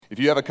If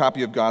you have a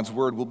copy of God's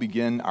Word, we'll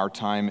begin our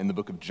time in the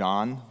book of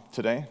John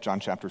today, John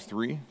chapter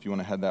 3, if you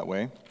want to head that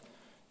way.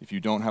 If you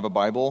don't have a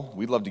Bible,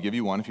 we'd love to give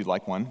you one if you'd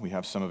like one. We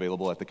have some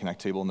available at the Connect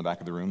table in the back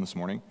of the room this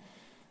morning.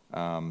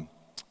 And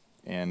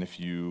if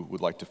you would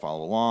like to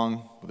follow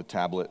along with a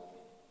tablet,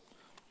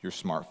 your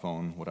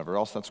smartphone, whatever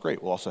else, that's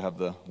great. We'll also have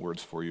the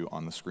words for you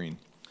on the screen.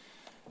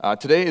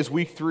 Today is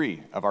week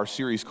 3 of our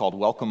series called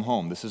Welcome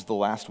Home. This is the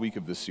last week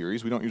of this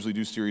series. We don't usually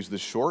do series this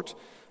short,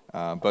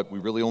 but we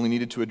really only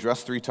needed to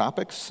address 3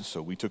 topics,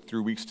 so we took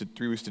 3 weeks to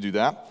do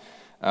that.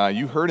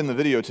 You heard in the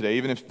video today,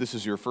 even if this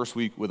is your first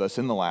week with us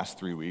in the last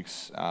 3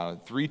 weeks,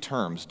 3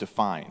 terms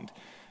defined.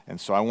 And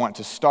so I want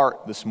to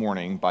start this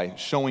morning by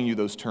showing you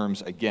those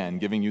terms again,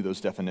 giving you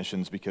those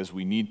definitions, because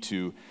we need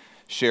to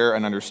share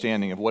an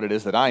understanding of what it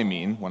is that I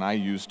mean when I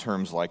use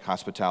terms like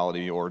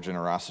hospitality or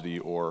generosity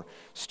or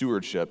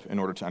stewardship in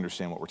order to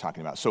understand what we're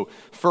talking about. So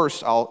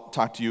first, I'll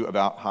talk to you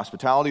about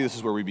hospitality. This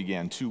is where we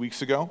began 2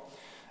 weeks ago.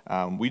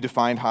 We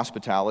defined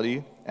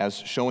hospitality as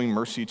showing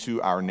mercy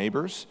to our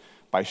neighbors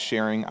by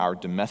sharing our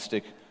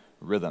domestic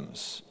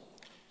rhythms.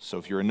 So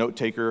if you're a note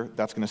taker,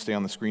 that's going to stay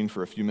on the screen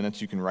for a few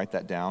minutes. You can write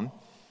that down.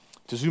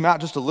 To zoom out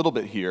just a little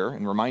bit here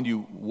and remind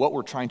you what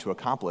we're trying to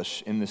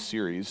accomplish in this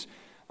series,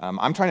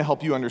 I'm trying to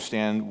help you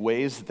understand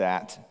ways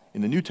that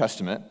in the New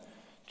Testament,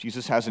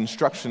 Jesus has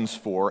instructions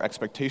for,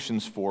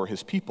 expectations for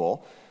his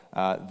people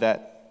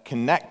that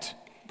connect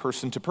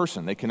person to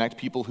person. They connect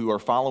people who are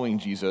following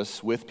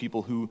Jesus with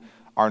people who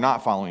are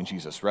not following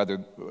Jesus,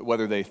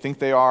 whether they think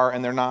they are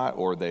and they're not,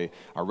 or they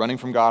are running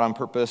from God on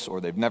purpose, or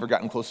they've never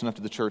gotten close enough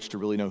to the church to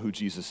really know who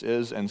Jesus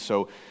is. And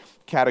so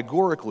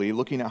categorically,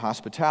 looking at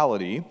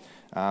hospitality,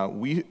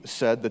 we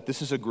said that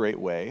this is a great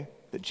way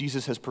that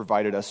Jesus has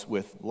provided us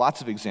with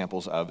lots of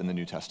examples of in the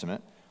New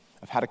Testament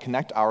of how to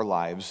connect our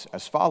lives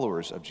as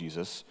followers of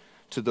Jesus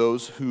to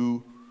those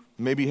who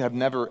maybe have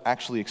never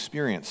actually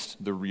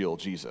experienced the real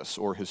Jesus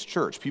or his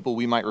church, people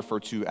we might refer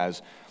to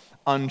as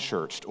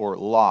unchurched or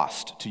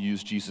lost, to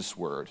use Jesus'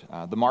 word,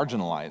 the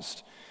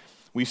marginalized.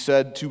 We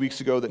said 2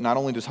 weeks ago that not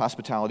only does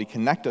hospitality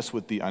connect us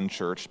with the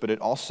unchurched, but it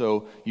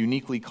also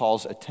uniquely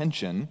calls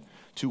attention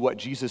to what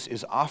Jesus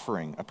is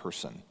offering a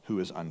person who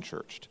is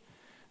unchurched.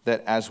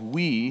 That as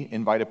we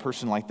invite a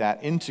person like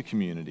that into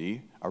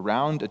community,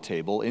 around a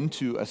table,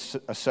 into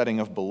a setting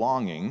of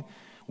belonging,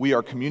 we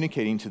are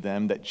communicating to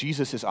them that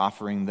Jesus is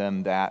offering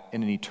them that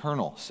in an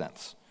eternal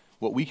sense.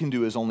 What we can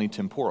do is only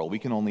temporal. We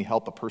can only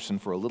help a person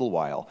for a little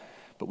while,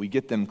 but we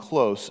get them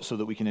close so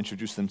that we can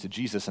introduce them to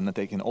Jesus and that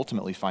they can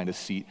ultimately find a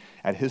seat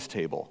at his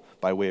table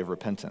by way of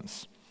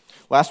repentance.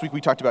 Last week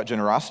we talked about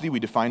generosity. We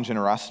defined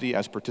generosity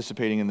as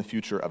participating in the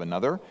future of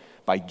another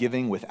by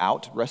giving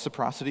without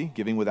reciprocity,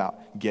 giving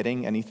without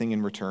getting anything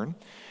in return.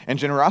 And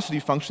generosity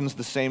functions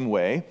the same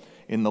way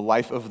in the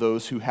life of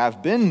those who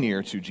have been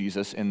near to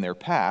Jesus in their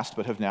past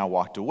but have now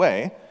walked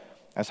away,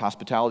 as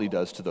hospitality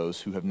does to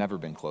those who have never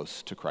been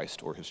close to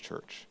Christ or his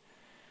church.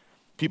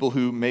 People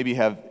who maybe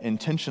have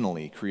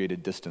intentionally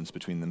created distance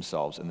between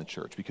themselves and the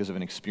church because of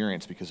an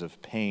experience, because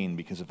of pain,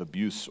 because of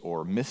abuse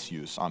or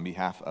misuse on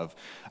behalf of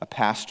a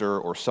pastor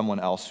or someone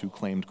else who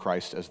claimed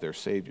Christ as their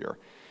Savior.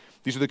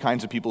 These are the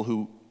kinds of people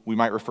who we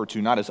might refer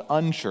to not as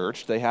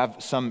unchurched. They have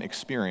some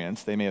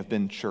experience. They may have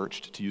been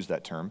churched, to use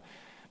that term,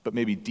 but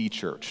maybe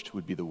de-churched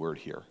would be the word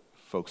here.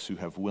 Folks who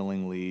have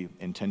willingly,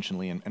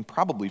 intentionally, and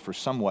probably for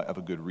somewhat of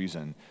a good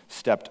reason,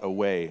 stepped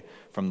away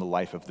from the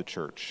life of the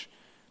church.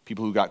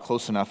 People who got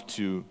close enough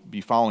to be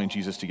following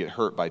Jesus to get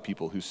hurt by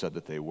people who said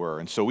that they were.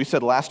 And so we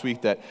said last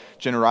week that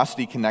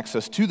generosity connects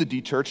us to the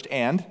de-churched,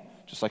 and,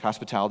 just like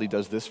hospitality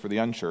does this for the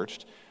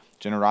unchurched,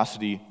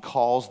 generosity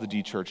calls the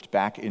de-churched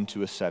back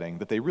into a setting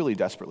that they really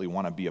desperately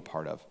want to be a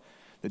part of.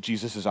 That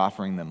Jesus is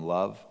offering them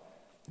love,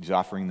 he's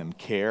offering them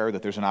care,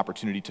 that there's an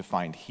opportunity to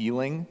find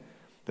healing,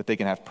 that they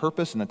can have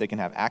purpose, and that they can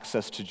have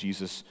access to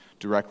Jesus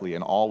directly,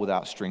 and all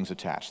without strings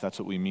attached. That's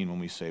what we mean when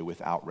we say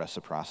without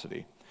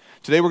reciprocity.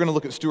 Today we're going to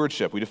look at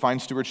stewardship. We define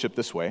stewardship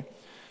this way: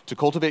 to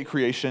cultivate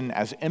creation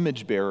as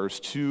image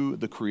bearers to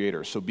the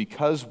Creator. So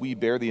because we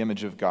bear the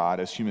image of God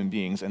as human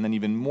beings, and then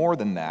even more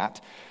than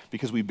that,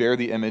 because we bear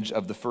the image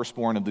of the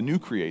firstborn of the new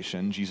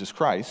creation, Jesus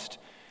Christ,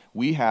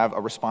 we have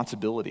a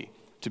responsibility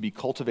to be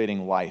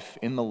cultivating life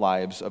in the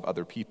lives of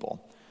other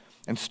people.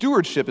 And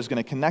stewardship is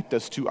going to connect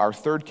us to our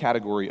third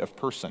category of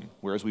person.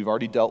 Whereas we've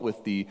already dealt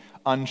with the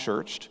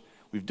unchurched,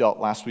 we've dealt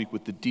last week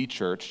with the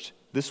de-churched,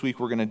 this week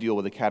we're going to deal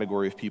with a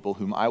category of people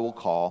whom I will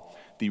call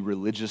the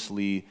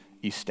religiously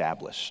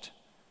established.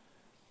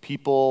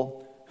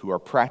 People who are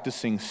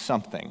practicing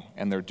something,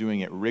 and they're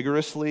doing it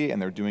rigorously,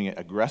 and they're doing it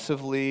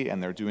aggressively,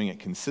 and they're doing it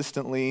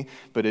consistently,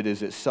 but it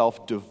is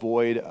itself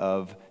devoid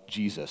of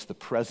Jesus, the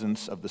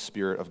presence of the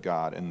Spirit of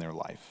God in their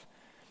life.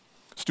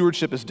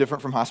 Stewardship is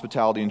different from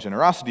hospitality and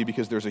generosity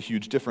because there's a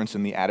huge difference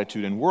in the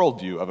attitude and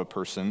worldview of a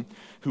person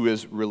who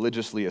is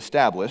religiously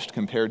established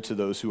compared to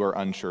those who are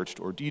unchurched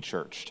or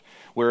de-churched.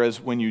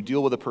 Whereas when you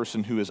deal with a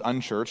person who is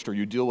unchurched or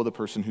you deal with a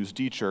person who's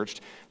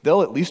de-churched,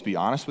 they'll at least be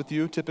honest with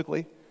you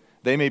typically.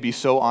 They may be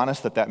so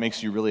honest that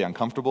makes you really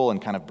uncomfortable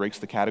and kind of breaks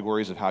the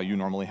categories of how you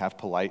normally have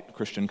polite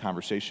Christian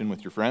conversation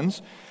with your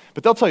friends,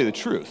 but they'll tell you the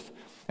truth.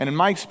 And in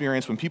my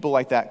experience, when people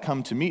like that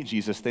come to meet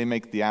Jesus, they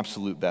make the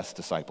absolute best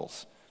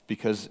disciples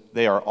because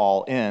they are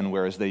all in,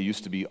 whereas they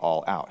used to be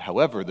all out.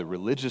 However, the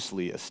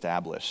religiously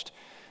established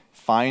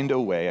find a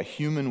way, a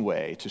human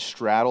way, to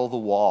straddle the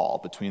wall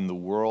between the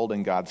world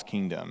and God's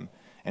kingdom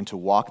and to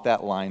walk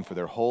that line for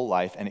their whole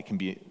life, and it can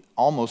be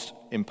almost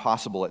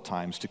impossible at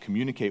times to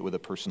communicate with a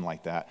person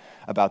like that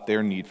about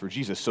their need for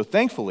Jesus. So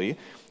thankfully,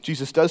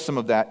 Jesus does some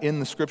of that in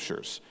the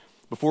scriptures.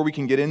 Before we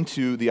can get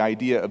into the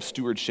idea of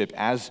stewardship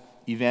as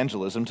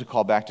evangelism, to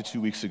call back to 2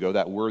 weeks ago,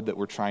 that word that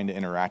we're trying to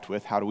interact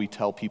with, how do we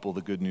tell people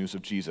the good news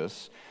of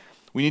Jesus?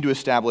 We need to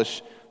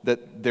establish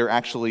that there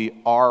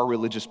actually are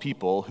religious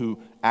people who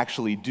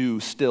actually do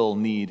still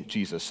need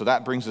Jesus. So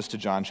that brings us to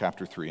John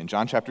chapter 3. In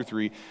John chapter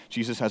 3,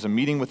 Jesus has a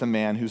meeting with a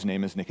man whose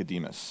name is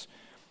Nicodemus.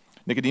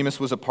 Nicodemus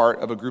was a part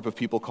of a group of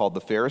people called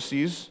the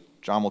Pharisees.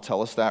 John will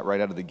tell us that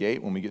right out of the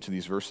gate when we get to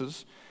these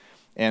verses.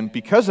 And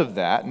because of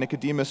that,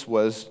 Nicodemus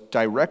was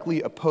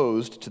directly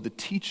opposed to the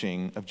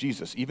teaching of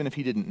Jesus, even if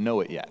he didn't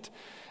know it yet.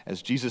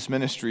 As Jesus'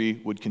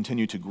 ministry would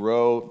continue to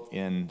grow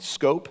in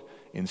scope,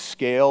 in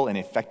scale, and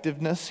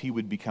effectiveness, he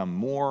would become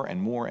more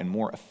and more and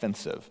more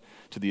offensive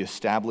to the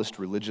established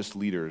religious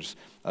leaders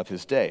of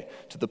his day,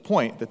 to the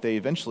point that they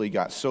eventually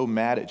got so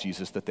mad at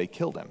Jesus that they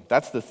killed him.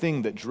 That's the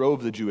thing that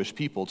drove the Jewish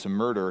people to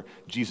murder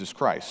Jesus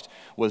Christ,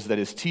 was that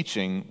his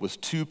teaching was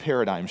too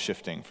paradigm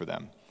shifting for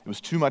them. It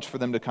was too much for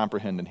them to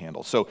comprehend and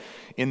handle. So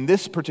in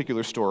this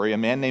particular story, a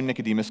man named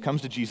Nicodemus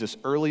comes to Jesus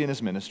early in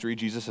his ministry.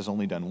 Jesus has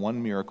only done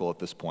one miracle at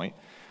this point,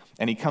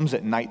 and he comes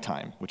at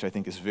nighttime, which I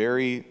think is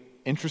very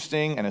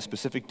interesting and a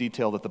specific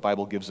detail that the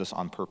Bible gives us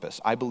on purpose.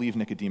 I believe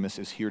Nicodemus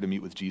is here to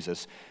meet with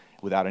Jesus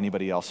without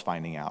anybody else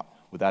finding out,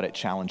 without it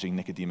challenging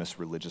Nicodemus'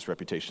 religious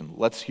reputation.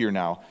 Let's hear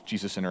now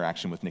Jesus'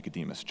 interaction with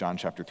Nicodemus. John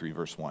chapter 3,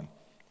 verse 1.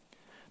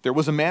 There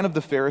was a man of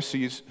the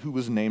Pharisees who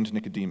was named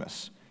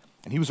Nicodemus,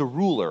 and he was a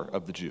ruler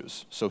of the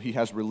Jews. So he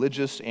has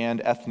religious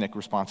and ethnic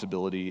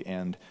responsibility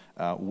and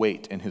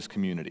weight in his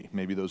community.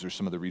 Maybe those are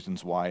some of the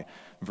reasons why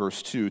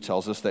verse 2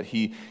 tells us that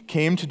he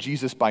came to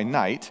Jesus by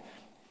night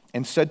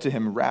and said to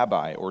him,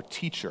 Rabbi, or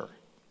teacher,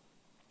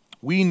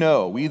 we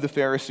the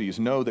Pharisees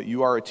know that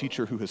you are a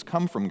teacher who has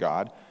come from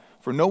God,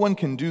 for no one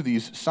can do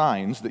these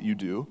signs that you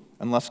do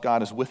unless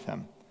God is with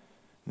him.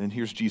 And then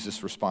here's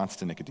Jesus' response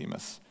to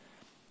Nicodemus.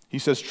 He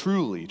says,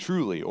 truly,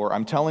 truly, or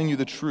I'm telling you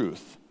the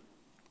truth,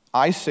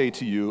 I say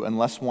to you,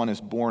 unless one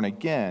is born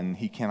again,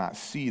 he cannot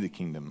see the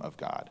kingdom of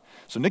God.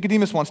 So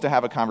Nicodemus wants to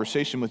have a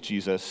conversation with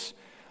Jesus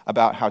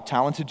about how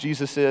talented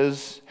Jesus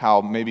is,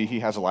 how maybe he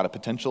has a lot of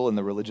potential in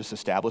the religious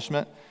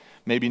establishment.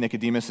 Maybe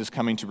Nicodemus is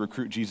coming to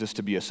recruit Jesus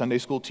to be a Sunday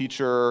school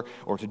teacher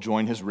or to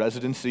join his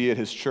residency at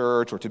his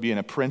church or to be an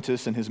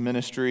apprentice in his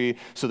ministry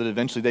so that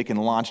eventually they can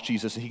launch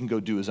Jesus and he can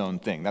go do his own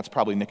thing. That's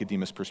probably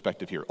Nicodemus'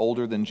 perspective here.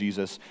 Older than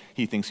Jesus,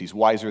 he thinks he's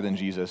wiser than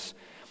Jesus.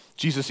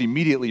 Jesus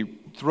immediately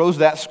throws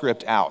that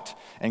script out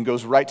and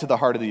goes right to the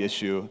heart of the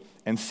issue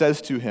and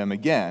says to him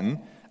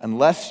again,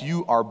 unless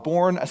you are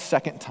born a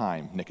second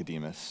time,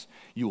 Nicodemus,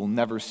 you will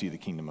never see the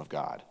kingdom of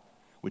God,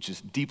 which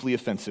is deeply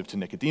offensive to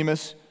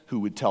Nicodemus, who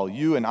would tell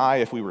you and I,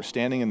 if we were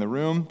standing in the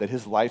room, that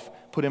his life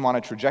put him on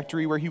a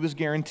trajectory where he was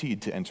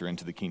guaranteed to enter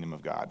into the kingdom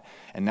of God.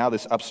 And now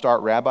this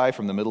upstart rabbi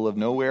from the middle of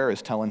nowhere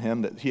is telling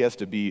him that he has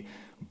to be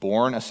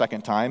born a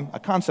second time, a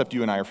concept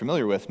you and I are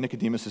familiar with.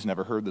 Nicodemus has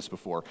never heard this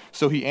before.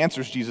 So he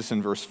answers Jesus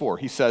in verse 4.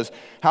 He says,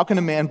 how can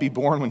a man be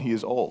born when he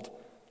is old?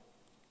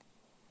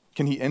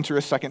 Can he enter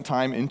a second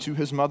time into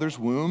his mother's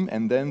womb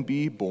and then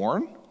be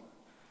born?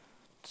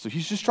 So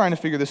he's just trying to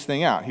figure this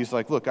thing out. He's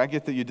like, look, I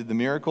get that you did the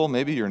miracle.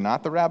 Maybe you're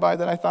not the rabbi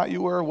that I thought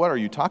you were. What are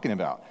you talking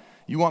about?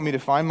 You want me to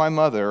find my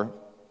mother?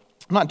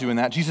 I'm not doing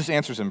that. Jesus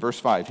answers him, verse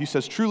 5. He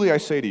says, truly I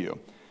say to you,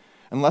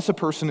 unless a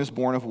person is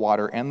born of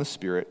water and the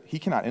Spirit, he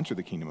cannot enter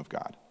the kingdom of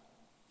God.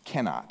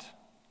 Cannot.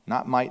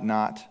 Not might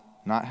not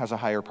has a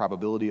higher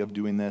probability of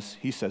doing this.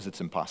 He says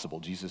it's impossible.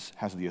 Jesus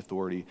has the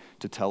authority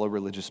to tell a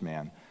religious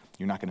man,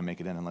 you're not going to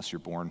make it in unless you're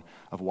born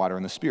of water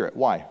and the Spirit.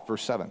 Why?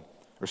 Verse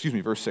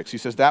 6. He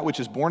says, that which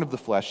is born of the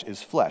flesh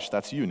is flesh.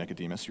 That's you,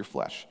 Nicodemus, your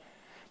flesh.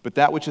 But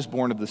that which is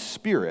born of the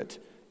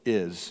Spirit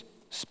is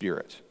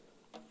spirit.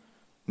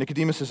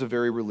 Nicodemus is a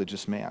very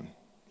religious man.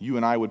 You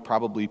and I would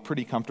probably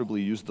pretty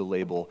comfortably use the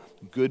label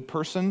good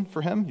person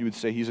for him. You would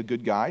say he's a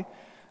good guy.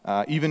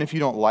 Even if you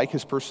don't like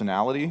his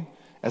personality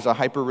as a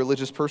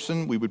hyper-religious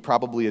person, we would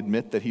probably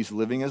admit that he's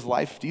living his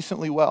life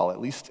decently well, at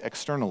least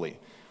externally.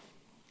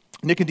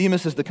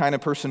 Nicodemus is the kind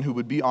of person who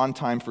would be on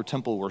time for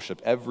temple worship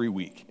every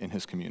week in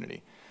his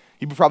community.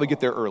 He would probably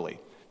get there early.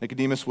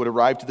 Nicodemus would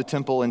arrive to the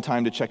temple in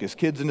time to check his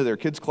kids into their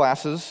kids'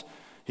 classes.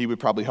 He would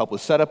probably help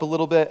with setup a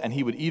little bit, and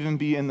he would even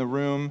be in the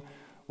room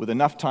with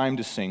enough time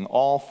to sing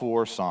all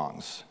 4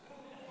 songs.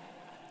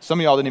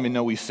 Some of y'all didn't even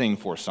know we sing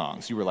 4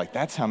 songs. You were like,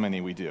 that's how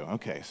many we do.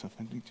 Okay, so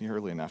I think you're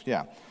early enough.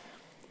 Yeah.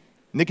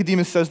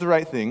 Nicodemus says the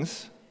right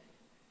things.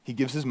 He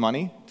gives his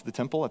money to the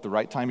temple at the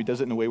right time. He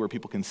does it in a way where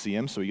people can see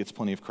him, so he gets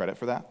plenty of credit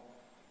for that.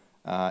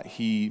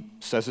 He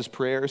says his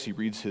prayers. He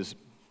reads his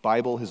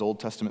Bible, his Old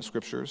Testament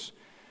scriptures.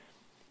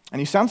 And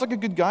he sounds like a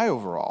good guy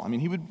overall. I mean,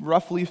 he would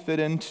roughly fit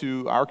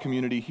into our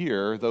community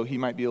here, though he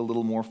might be a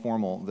little more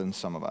formal than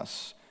some of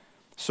us.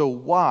 So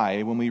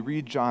why, when we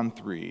read John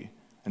 3,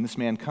 and this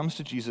man comes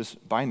to Jesus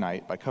by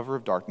night, by cover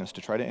of darkness,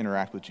 to try to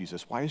interact with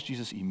Jesus, why is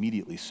Jesus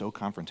immediately so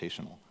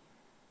confrontational?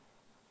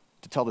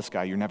 To tell this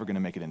guy, you're never going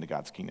to make it into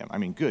God's kingdom. I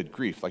mean, good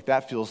grief. Like,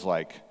 that feels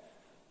like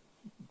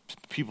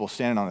people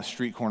standing on a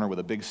street corner with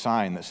a big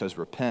sign that says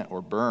repent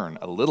or burn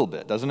a little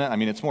bit, doesn't it? I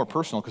mean, it's more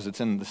personal because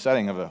it's in the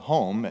setting of a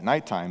home at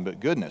nighttime, but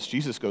goodness,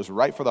 Jesus goes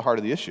right for the heart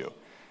of the issue.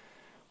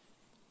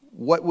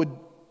 What would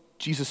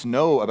Jesus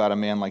know about a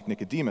man like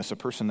Nicodemus, a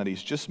person that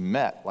he's just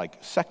met like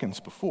seconds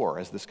before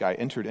as this guy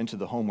entered into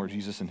the home where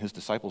Jesus and his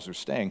disciples are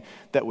staying,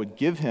 that would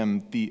give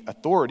him the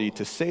authority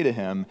to say to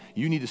him,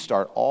 you need to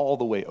start all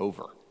the way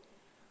over.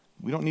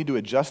 We don't need to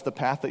adjust the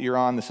path that you're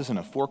on. This isn't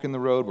a fork in the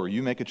road where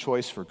you make a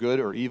choice for good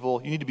or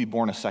evil. You need to be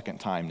born a second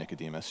time,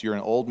 Nicodemus. You're an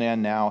old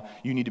man now.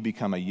 You need to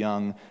become a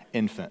young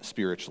infant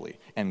spiritually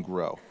and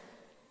grow.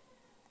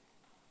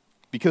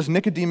 Because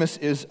Nicodemus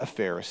is a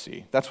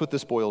Pharisee. That's what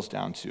this boils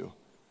down to.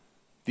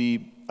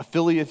 The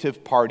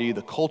affiliative party,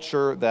 the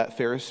culture that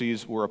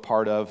Pharisees were a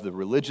part of, the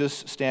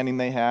religious standing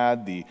they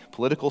had, the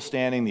political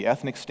standing, the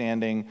ethnic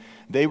standing,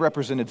 they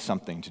represented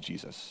something to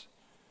Jesus.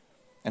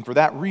 And for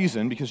that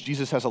reason, because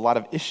Jesus has a lot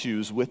of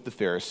issues with the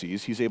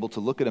Pharisees, he's able to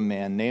look at a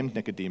man named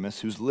Nicodemus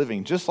who's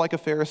living just like a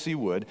Pharisee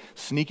would,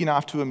 sneaking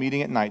off to a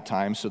meeting at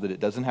nighttime so that it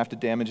doesn't have to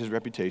damage his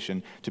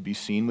reputation to be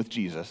seen with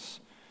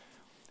Jesus.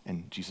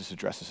 And Jesus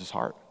addresses his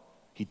heart.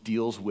 He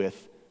deals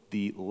with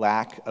the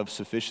lack of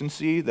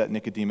sufficiency that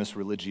Nicodemus'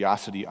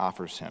 religiosity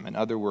offers him. In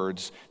other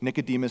words,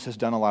 Nicodemus has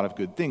done a lot of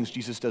good things.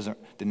 Jesus doesn't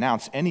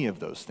denounce any of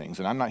those things,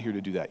 and I'm not here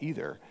to do that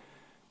either.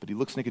 But he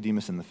looks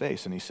Nicodemus in the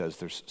face and he says,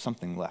 there's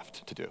something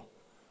left to do.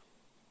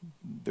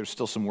 There's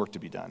still some work to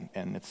be done,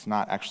 and it's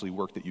not actually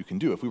work that you can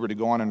do. If we were to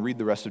go on and read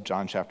the rest of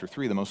John chapter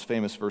 3, the most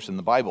famous verse in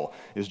the Bible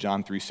is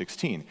John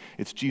 3:16.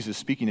 It's Jesus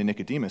speaking to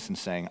Nicodemus and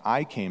saying,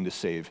 I came to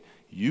save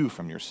you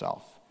from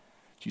yourself.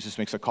 Jesus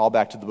makes a call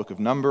back to the book of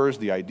Numbers,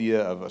 the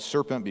idea of a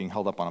serpent being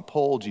held up on a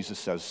pole. Jesus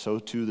says, so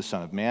too the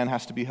Son of Man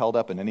has to be held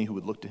up, and any who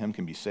would look to him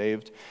can be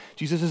saved.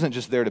 Jesus isn't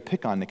just there to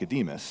pick on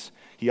Nicodemus.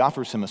 He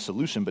offers him a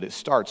solution, but it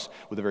starts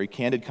with a very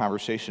candid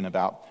conversation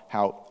about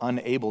how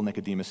unable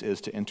Nicodemus is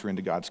to enter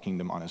into God's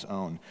kingdom on his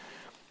own.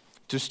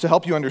 Just to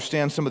help you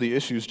understand some of the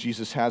issues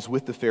Jesus has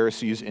with the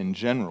Pharisees in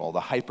general,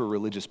 the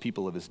hyper-religious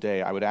people of his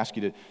day, I would ask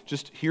you to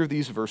just hear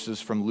these verses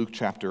from Luke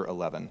chapter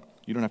 11.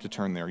 You don't have to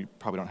turn there. You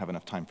probably don't have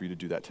enough time for you to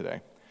do that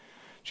today.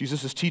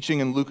 Jesus is teaching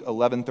in Luke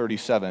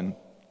 11:37,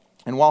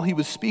 and while he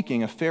was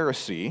speaking, a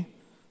Pharisee,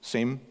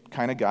 same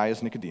kind of guy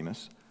as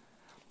Nicodemus,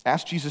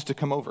 asked Jesus to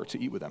come over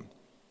to eat with him.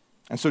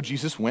 And so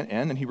Jesus went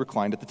in and he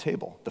reclined at the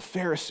table. The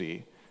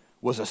Pharisee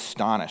was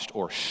astonished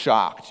or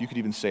shocked, you could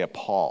even say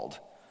appalled,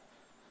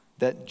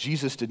 that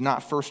Jesus did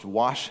not first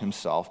wash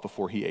himself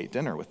before he ate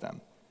dinner with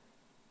them.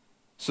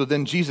 So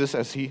then Jesus,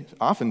 as he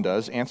often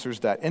does,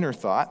 answers that inner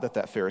thought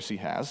that Pharisee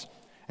has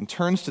and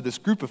turns to this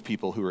group of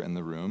people who are in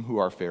the room who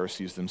are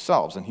Pharisees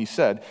themselves. And he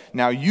said,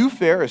 now you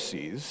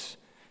Pharisees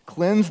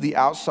cleanse the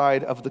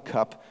outside of the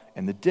cup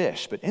and the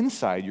dish, but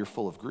inside you're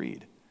full of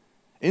greed.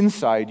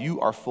 Inside you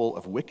are full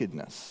of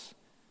wickedness.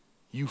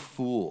 You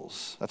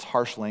fools. That's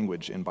harsh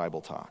language in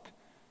Bible talk.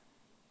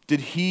 Did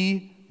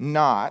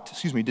not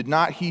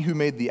he who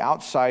made the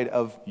outside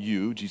of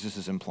you, Jesus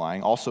is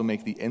implying, also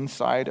make the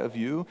inside of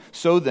you?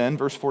 So then,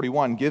 verse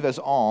 41, give as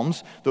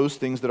alms those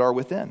things that are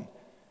within.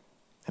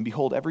 And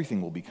behold,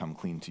 everything will become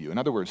clean to you. In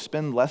other words,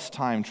 spend less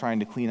time trying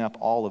to clean up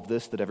all of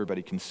this that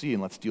everybody can see,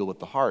 and let's deal with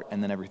the heart,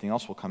 and then everything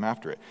else will come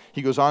after it.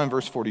 He goes on in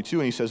verse 42,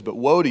 and he says, but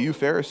woe to you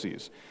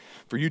Pharisees,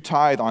 for you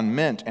tithe on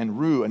mint and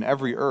rue and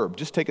every herb.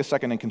 Just take a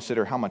second and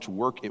consider how much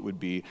work it would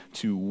be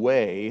to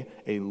weigh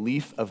a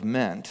leaf of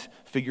mint,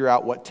 figure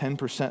out what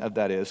 10% of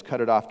that is,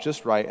 cut it off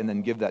just right, and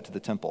then give that to the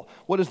temple.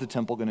 What is the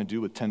temple going to do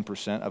with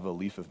 10% of a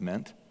leaf of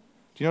mint?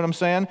 Do you know what I'm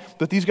saying?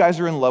 But these guys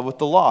are in love with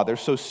the law. They're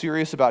so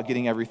serious about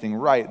getting everything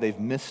right, they've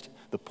missed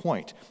the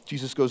point.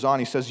 Jesus goes on,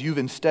 he says, you've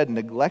instead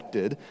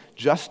neglected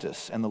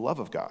justice and the love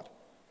of God.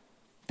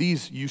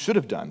 These you should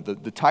have done,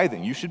 the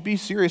tithing. You should be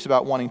serious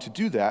about wanting to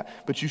do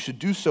that, but you should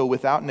do so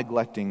without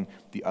neglecting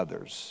the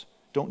others.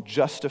 Don't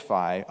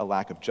justify a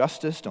lack of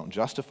justice. Don't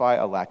justify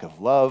a lack of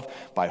love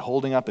by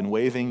holding up and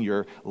waving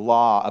your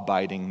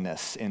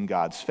law-abidingness in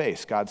God's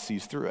face. God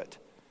sees through it.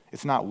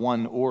 It's not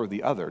one or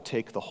the other.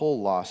 Take the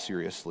whole law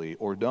seriously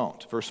or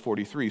don't. Verse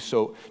 43,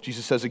 so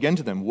Jesus says again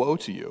to them, woe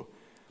to you.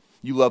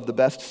 You love the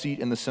best seat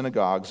in the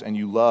synagogues, and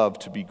you love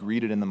to be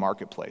greeted in the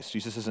marketplace.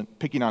 Jesus isn't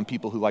picking on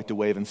people who like to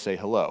wave and say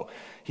hello.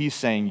 He's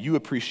saying you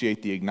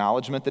appreciate the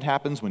acknowledgement that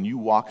happens when you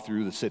walk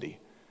through the city.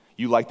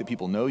 You like that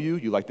people know you.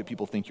 You like that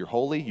people think you're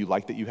holy. You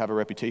like that you have a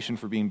reputation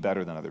for being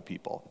better than other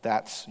people.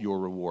 That's your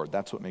reward.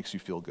 That's what makes you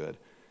feel good.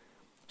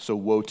 So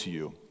woe to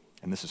you,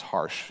 and this is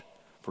harsh,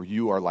 for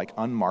you are like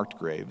unmarked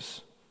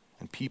graves,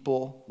 and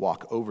people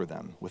walk over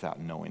them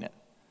without knowing it.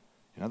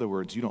 In other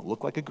words, you don't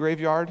look like a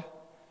graveyard,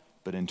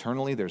 but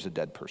internally there's a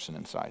dead person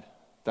inside.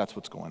 That's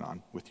what's going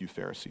on with you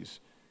Pharisees.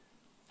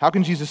 How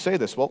can Jesus say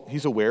this? Well,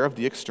 he's aware of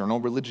the external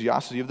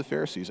religiosity of the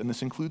Pharisees, and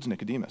this includes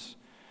Nicodemus.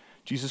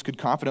 Jesus could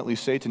confidently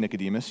say to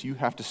Nicodemus, you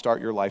have to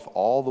start your life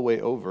all the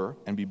way over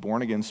and be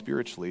born again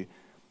spiritually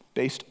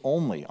based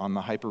only on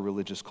the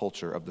hyper-religious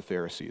culture of the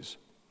Pharisees.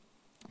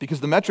 Because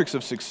the metrics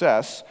of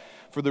success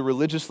for the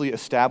religiously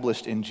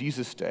established in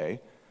Jesus' day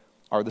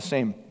are the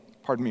same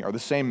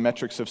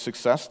metrics of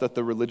success that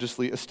the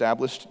religiously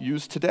established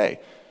use today.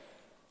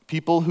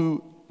 People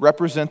who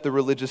represent the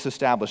religious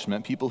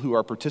establishment, people who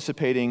are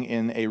participating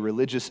in a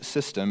religious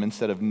system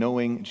instead of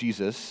knowing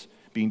Jesus,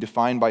 being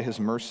defined by his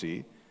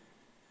mercy,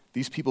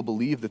 these people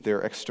believe that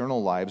their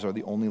external lives are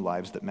the only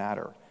lives that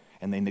matter,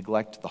 and they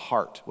neglect the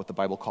heart, what the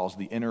Bible calls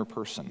the inner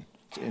person.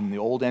 In the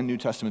Old and New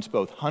Testaments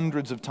both,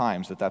 hundreds of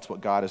times that's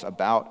what God is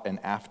about and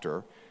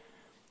after,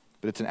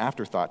 but it's an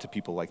afterthought to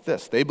people like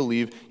this. They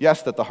believe,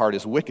 yes, that the heart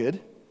is wicked,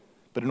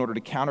 but in order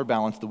to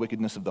counterbalance the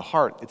wickedness of the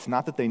heart, it's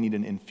not that they need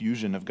an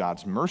infusion of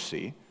God's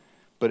mercy,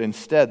 but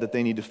instead that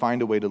they need to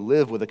find a way to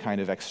live with a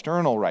kind of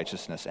external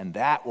righteousness, and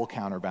that will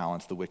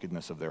counterbalance the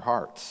wickedness of their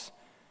hearts.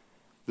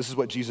 This is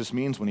what Jesus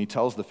means when he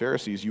tells the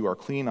Pharisees, you are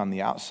clean on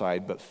the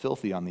outside, but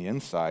filthy on the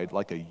inside,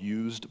 like a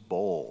used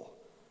bowl.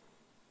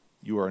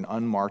 You are an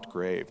unmarked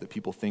grave that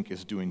people think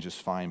is doing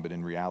just fine, but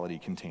in reality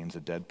contains a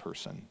dead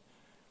person.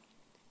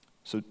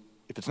 So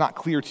if it's not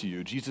clear to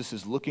you, Jesus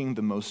is looking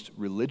the most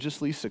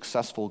religiously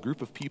successful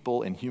group of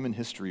people in human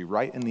history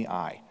right in the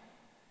eye,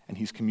 and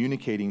he's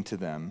communicating to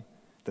them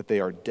that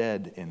they are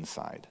dead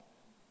inside.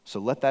 So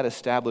let that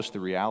establish the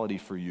reality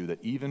for you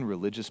that even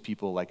religious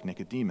people like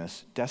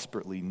Nicodemus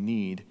desperately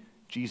need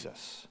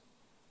Jesus.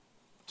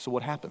 So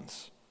what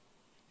happens?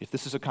 If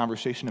this is a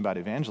conversation about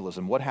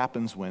evangelism, what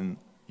happens when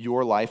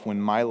your life,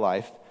 when my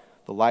life,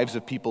 the lives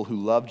of people who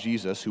love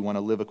Jesus, who want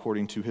to live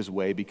according to his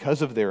way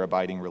because of their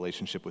abiding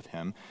relationship with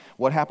him,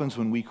 what happens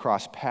when we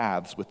cross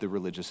paths with the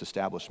religious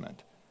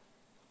establishment?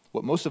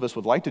 What most of us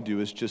would like to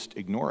do is just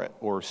ignore it,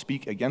 or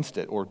speak against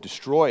it, or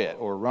destroy it,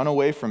 or run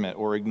away from it,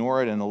 or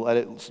ignore it and let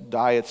it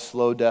die its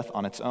slow death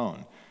on its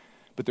own.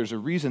 But there's a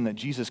reason that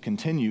Jesus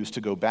continues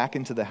to go back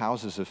into the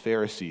houses of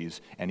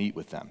Pharisees and eat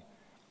with them.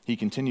 He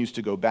continues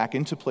to go back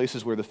into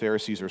places where the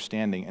Pharisees are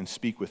standing and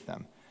speak with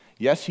them.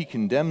 Yes, he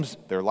condemns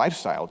their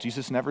lifestyle.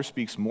 Jesus never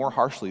speaks more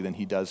harshly than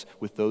he does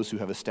with those who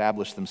have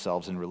established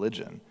themselves in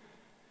religion.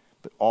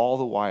 But all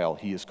the while,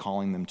 he is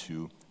calling them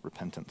to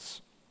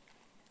repentance.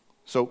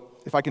 So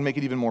if I can make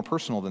it even more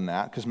personal than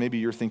that, because maybe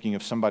you're thinking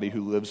of somebody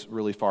who lives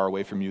really far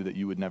away from you that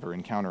you would never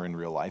encounter in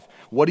real life.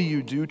 What do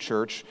you do,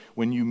 church,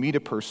 when you meet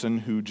a person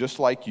who, just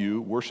like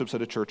you, worships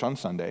at a church on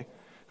Sunday,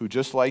 who,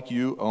 just like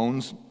you,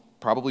 owns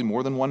probably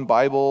more than one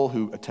Bible,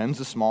 who attends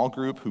a small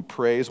group, who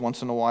prays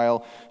once in a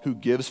while, who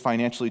gives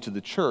financially to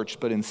the church,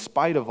 but in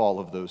spite of all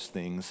of those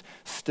things,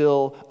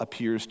 still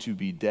appears to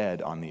be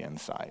dead on the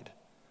inside?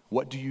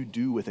 What do you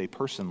do with a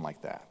person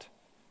like that?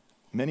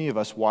 Many of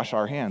us wash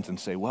our hands and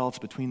say, well, it's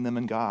between them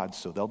and God,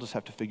 so they'll just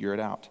have to figure it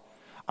out.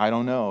 I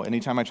don't know.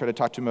 Anytime I try to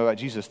talk to them about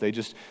Jesus, they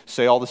just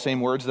say all the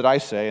same words that I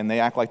say, and they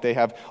act like they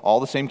have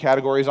all the same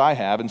categories I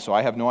have, and so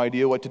I have no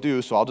idea what to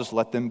do, so I'll just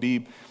let them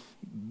be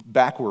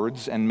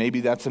backwards, and maybe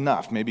that's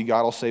enough. Maybe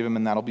God will save them,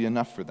 and that'll be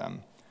enough for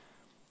them.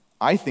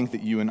 I think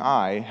that you and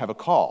I have a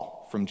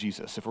call from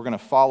Jesus. If we're going to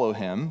follow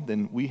him,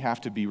 then we have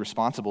to be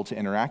responsible to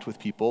interact with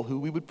people who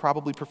we would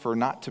probably prefer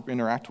not to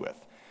interact with.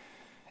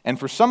 And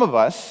for some of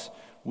us,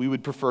 we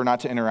would prefer not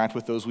to interact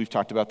with those we've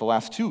talked about the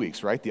last 2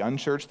 weeks, right? The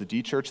unchurched, the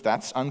de-churched,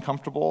 that's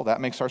uncomfortable. That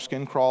makes our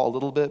skin crawl a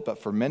little bit. But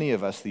for many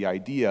of us, the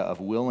idea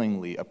of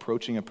willingly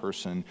approaching a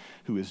person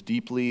who is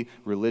deeply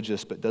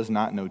religious but does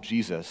not know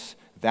Jesus,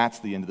 that's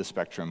the end of the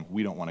spectrum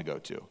we don't want to go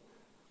to.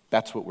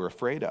 That's what we're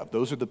afraid of.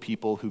 Those are the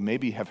people who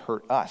maybe have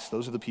hurt us.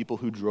 Those are the people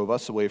who drove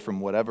us away from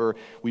whatever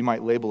we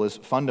might label as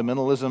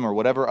fundamentalism or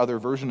whatever other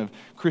version of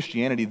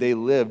Christianity they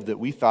lived that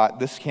we thought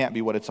this can't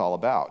be what it's all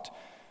about.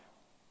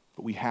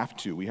 But we have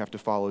to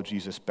follow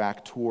Jesus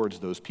back towards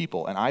those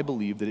people. And I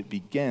believe that it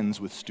begins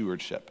with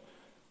stewardship.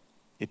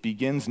 It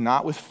begins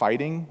not with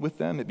fighting with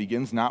them. It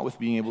begins not with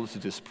being able to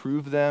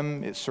disprove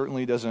them. It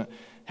certainly doesn't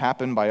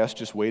happen by us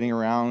just waiting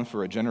around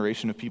for a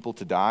generation of people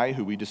to die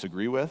who we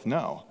disagree with.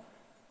 No.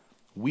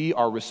 We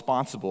are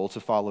responsible to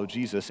follow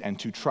Jesus and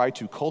to try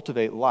to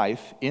cultivate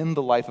life in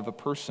the life of a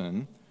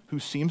person who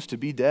seems to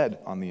be dead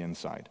on the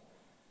inside.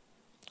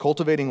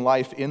 Cultivating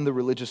life in the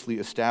religiously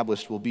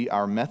established will be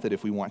our method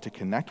if we want to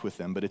connect with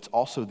them, but it's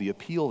also the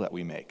appeal that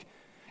we make.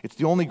 It's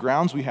the only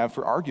grounds we have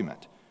for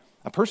argument.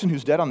 A person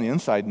who's dead on the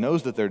inside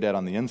knows that they're dead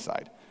on the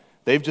inside.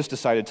 They've just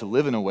decided to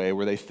live in a way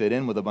where they fit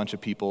in with a bunch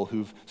of people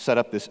who've set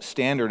up this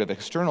standard of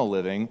external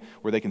living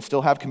where they can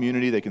still have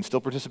community, they can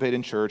still participate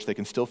in church, they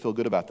can still feel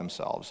good about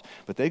themselves.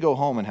 But they go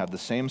home and have the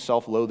same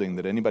self-loathing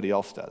that anybody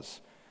else does.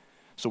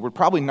 So we're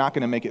probably not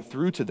going to make it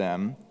through to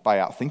them by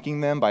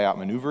outthinking them, by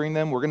outmaneuvering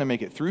them. We're going to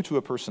make it through to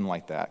a person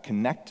like that,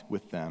 connect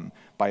with them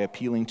by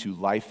appealing to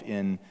life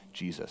in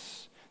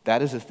Jesus.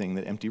 That is a thing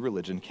that empty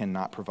religion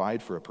cannot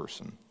provide for a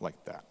person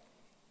like that.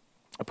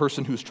 A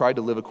person who's tried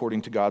to live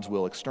according to God's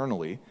will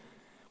externally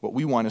What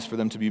we want is for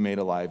them to be made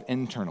alive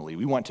internally.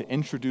 We want to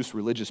introduce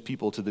religious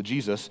people to the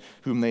Jesus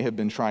whom they have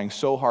been trying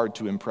so hard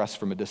to impress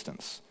from a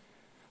distance.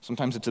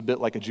 Sometimes it's a bit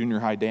like a junior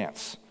high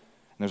dance.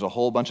 And there's a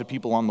whole bunch of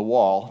people on the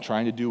wall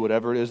trying to do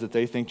whatever it is that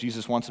they think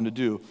Jesus wants them to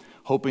do,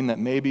 hoping that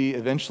maybe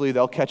eventually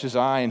they'll catch his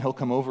eye and he'll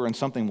come over and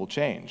something will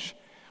change.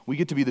 We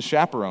get to be the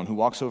chaperone who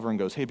walks over and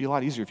goes, hey, it'd be a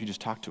lot easier if you just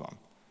talk to him.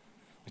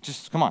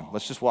 Just come on,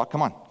 let's just walk,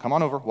 come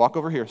on over, walk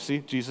over here. See,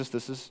 Jesus,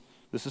 this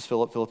is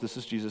Philip, this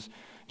is Jesus.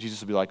 Jesus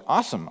will be like,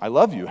 awesome, I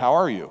love you, how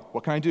are you?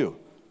 What can I do?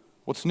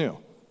 What's new?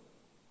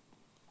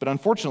 But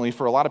unfortunately,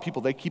 for a lot of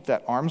people, they keep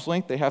that arm's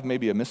length. They have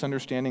maybe a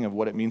misunderstanding of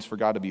what it means for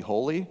God to be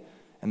holy,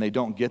 and they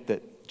don't get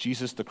that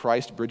Jesus the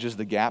Christ bridges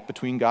the gap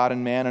between God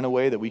and man in a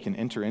way that we can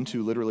enter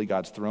into literally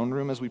God's throne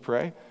room as we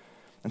pray.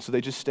 And so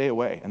they just stay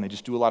away, and they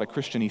just do a lot of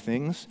Christian-y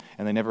things,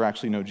 and they never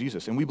actually know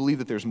Jesus. And we believe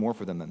that there's more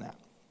for them than that.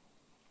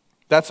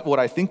 That's what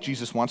I think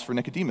Jesus wants for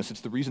Nicodemus.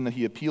 It's the reason that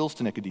he appeals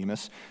to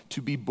Nicodemus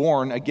to be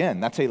born again.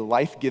 That's a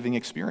life-giving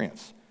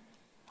experience.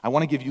 I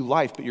want to give you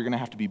life, but you're going to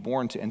have to be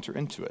born to enter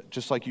into it,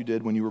 just like you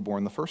did when you were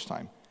born the first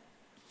time.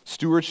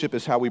 Stewardship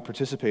is how we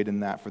participate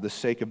in that for the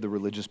sake of the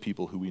religious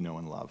people who we know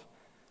and love.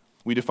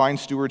 We defined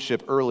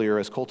stewardship earlier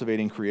as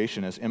cultivating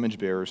creation as image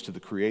bearers to the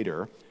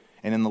Creator,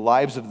 and in the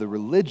lives of the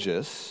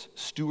religious,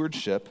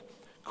 stewardship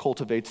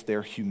cultivates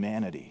their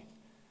humanity.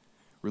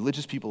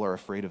 Religious people are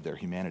afraid of their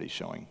humanity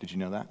showing. Did you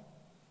know that?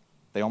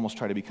 They almost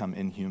try to become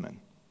inhuman.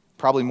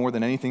 Probably more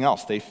than anything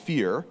else, they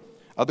fear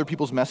other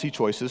people's messy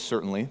choices,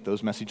 certainly,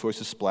 those messy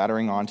choices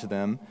splattering onto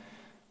them,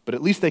 but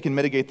at least they can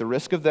mitigate the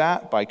risk of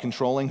that by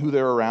controlling who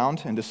they're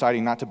around and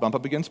deciding not to bump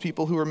up against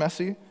people who are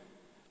messy.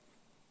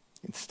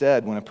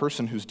 Instead, when a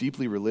person who's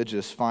deeply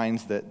religious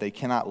finds that they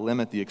cannot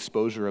limit the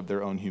exposure of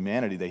their own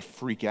humanity, they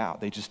freak out,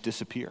 they just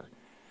disappear.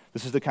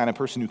 This is the kind of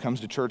person who comes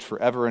to church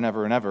forever and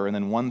ever and ever, and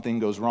then one thing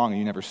goes wrong and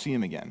you never see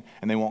him again,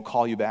 and they won't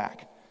call you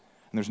back.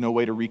 And there's no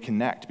way to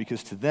reconnect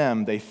because to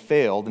them, they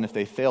failed, and if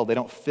they failed, they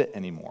don't fit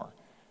anymore.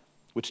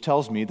 Which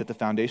tells me that the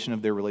foundation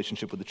of their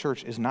relationship with the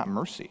church is not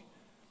mercy.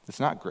 It's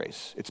not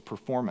grace. It's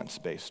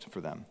performance-based for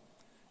them.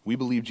 We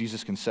believe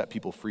Jesus can set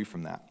people free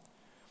from that.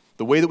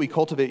 The way that we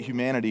cultivate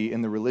humanity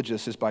in the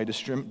religious is by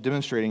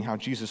demonstrating how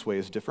Jesus' way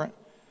is different,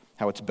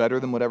 how it's better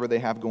than whatever they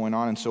have going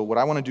on. And so what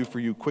I want to do for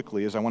you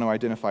quickly is I want to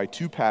identify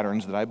two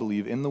patterns that I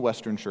believe in the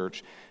Western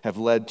church have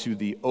led to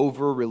the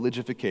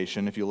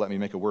over-religification, if you'll let me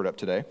make a word up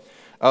today,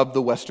 of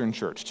the Western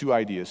church. Two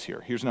ideas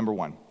here. Here's number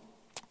one.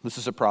 This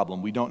is a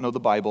problem. We don't know the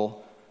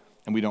Bible,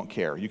 and we don't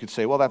care. You could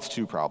say, well, that's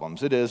two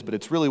problems. It is, but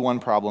it's really one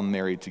problem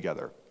married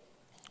together.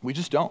 We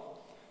just don't.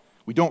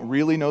 We don't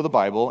really know the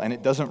Bible, and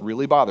it doesn't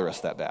really bother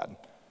us that bad.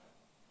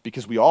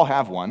 Because we all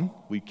have one.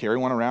 We carry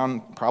one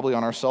around probably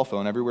on our cell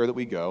phone everywhere that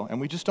we go, and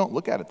we just don't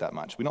look at it that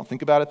much. We don't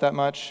think about it that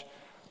much.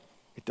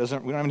 We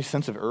don't have any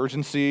sense of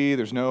urgency.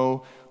 There's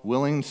no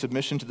willing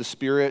submission to the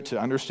Spirit to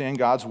understand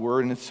God's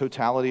Word in its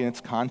totality and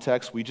its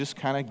context. We just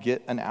kind of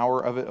get an hour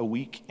of it a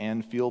week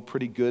and feel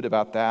pretty good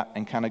about that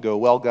and kind of go,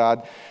 well,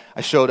 God,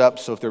 I showed up,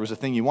 so if there was a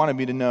thing you wanted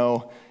me to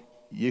know,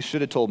 you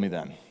should have told me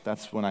then.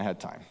 That's when I had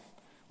time.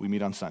 We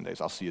meet on Sundays.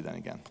 I'll see you then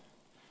again.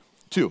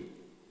 2,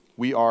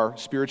 we are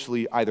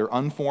spiritually either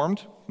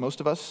unformed, most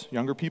of us,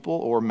 younger people,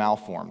 or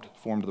malformed,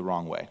 formed the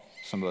wrong way,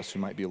 some of us who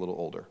might be a little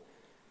older.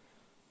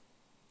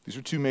 These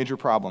are two major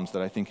problems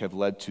that I think have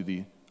led to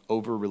the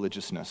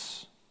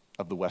over-religiousness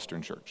of the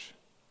Western church.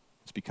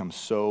 It's become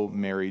so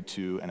married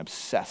to and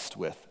obsessed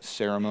with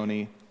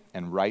ceremony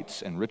and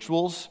rites and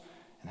rituals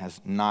and has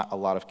not a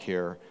lot of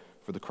care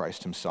for the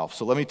Christ himself.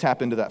 So let me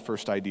tap into that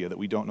first idea that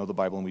we don't know the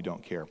Bible and we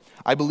don't care.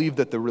 I believe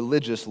that the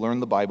religious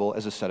learn the Bible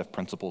as a set of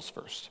principles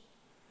first.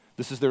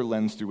 This is their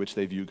lens through which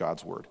they view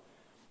God's word.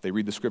 They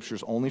read the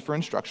scriptures only for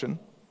instruction,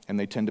 and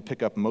they tend to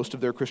pick up most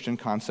of their Christian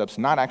concepts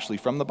not actually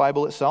from the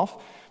Bible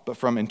itself, but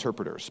from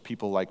interpreters,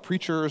 people like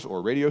preachers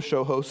or radio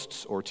show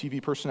hosts or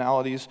TV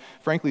personalities,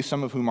 frankly,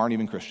 some of whom aren't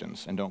even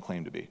Christians and don't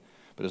claim to be.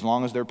 But as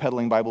long as they're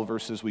peddling Bible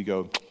verses, we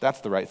go, that's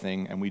the right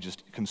thing, and we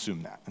just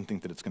consume that and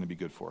think that it's going to be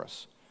good for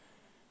us.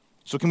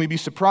 So can we be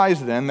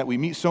surprised then that we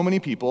meet so many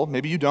people,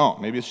 maybe you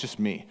don't, maybe it's just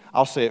me,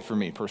 I'll say it for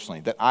me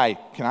personally,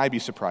 can I be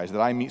surprised that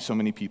I meet so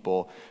many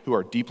people who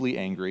are deeply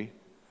angry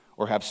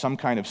or have some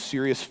kind of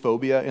serious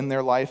phobia in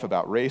their life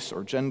about race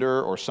or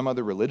gender or some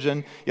other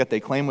religion, yet they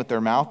claim with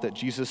their mouth that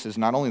Jesus is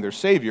not only their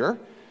Savior,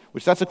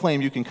 which that's a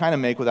claim you can kind of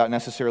make without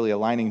necessarily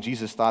aligning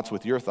Jesus' thoughts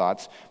with your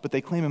thoughts, but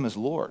they claim him as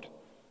Lord.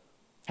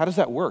 How does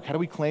that work? How do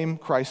we claim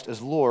Christ as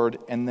Lord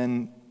and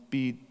then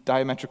be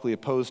diametrically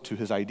opposed to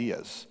his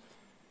ideas?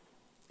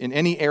 In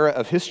any era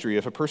of history,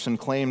 if a person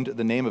claimed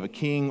the name of a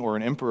king or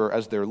an emperor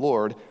as their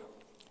Lord,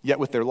 yet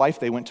with their life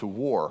they went to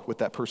war with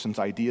that person's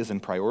ideas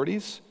and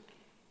priorities,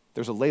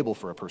 there's a label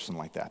for a person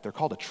like that. They're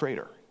called a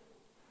traitor.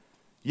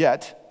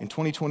 Yet, in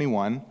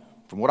 2021,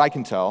 from what I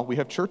can tell, we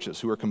have churches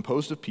who are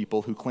composed of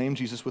people who claim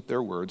Jesus with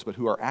their words, but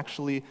who are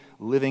actually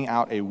living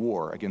out a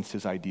war against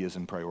his ideas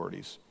and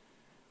priorities.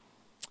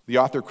 The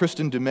author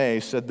Kristen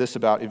Dumais said this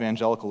about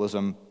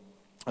evangelicalism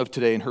of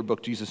today in her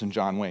book, Jesus and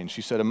John Wayne.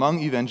 She said,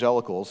 among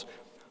evangelicals,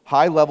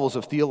 high levels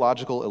of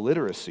theological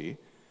illiteracy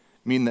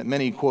mean that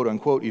many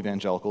quote-unquote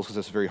evangelicals, because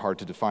that's very hard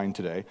to define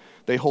today,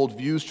 they hold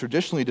views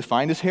traditionally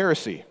defined as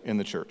heresy in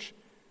the church,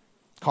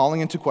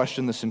 calling into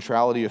question the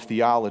centrality of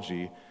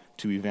theology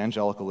to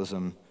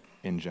evangelicalism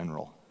in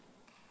general.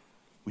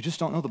 We just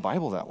don't know the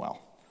Bible that well.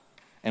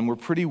 And we're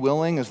pretty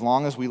willing, as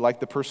long as we like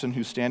the person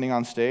who's standing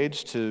on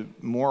stage, to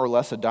more or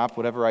less adopt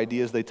whatever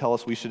ideas they tell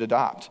us we should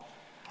adopt.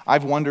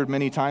 I've wondered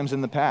many times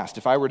in the past,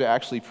 if I were to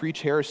actually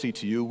preach heresy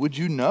to you, would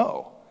you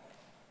know?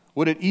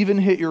 Would it even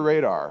hit your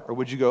radar? Or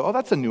would you go, oh,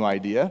 that's a new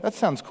idea. That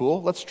sounds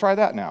cool. Let's try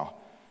that now.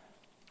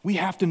 We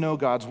have to know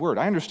God's word.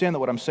 I understand that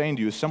what I'm saying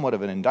to you is somewhat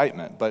of an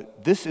indictment,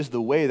 but this is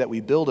the way that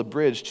we build a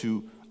bridge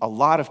to a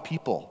lot of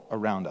people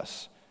around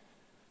us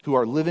who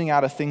are living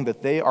out a thing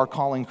that they are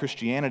calling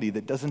Christianity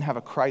that doesn't have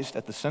a Christ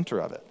at the center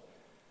of it.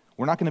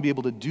 We're not going to be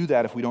able to do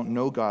that if we don't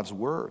know God's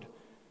word.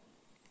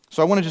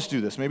 So I want to just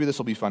do this. Maybe this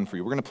will be fun for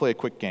you. We're going to play a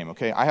quick game,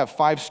 okay? I have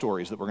 5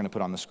 stories that we're going to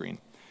put on the screen.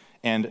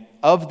 And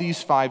of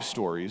these 5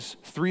 stories,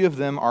 3 of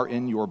them are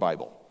in your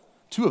Bible.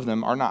 2 of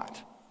them are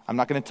not. I'm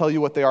not going to tell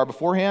you what they are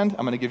beforehand.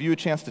 I'm going to give you a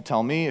chance to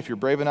tell me. If you're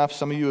brave enough,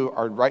 some of you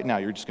are right now,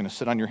 you're just going to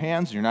sit on your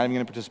hands and you're not even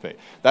going to participate.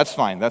 That's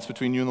fine. That's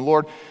between you and the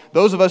Lord.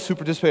 Those of us who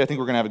participate, I think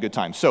we're going to have a good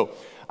time. So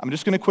I'm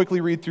just going to quickly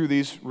read through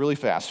these really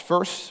fast.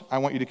 First, I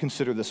want you to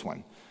consider this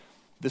one.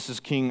 This is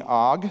King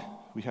Og.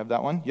 We have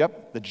that one.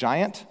 Yep, the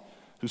giant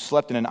who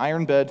slept in an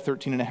iron bed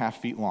 13 and a half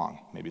feet long.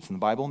 Maybe it's in the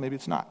Bible, maybe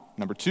it's not.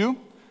 Number 2,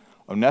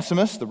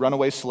 Onesimus, the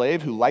runaway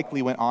slave who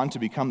likely went on to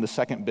become the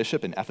second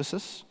bishop in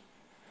Ephesus.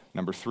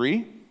 Number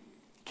 3,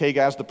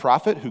 Kagaz the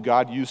prophet, who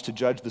God used to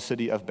judge the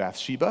city of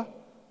Bathsheba.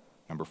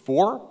 Number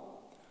 4,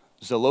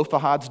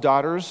 Zelophehad's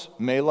daughters,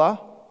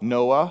 Mela,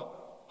 Noah,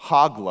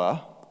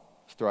 Hagla.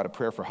 Let's throw out a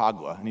prayer for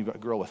Hagla. Any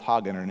girl with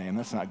Hag in her name,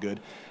 that's not good.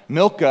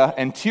 Milcah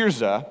and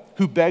Tirzah,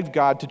 who begged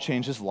God to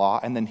change his law,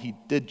 and then he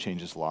did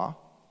change his law.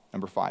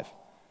 Number 5,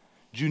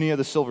 Junia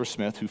the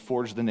silversmith, who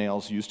forged the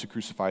nails used to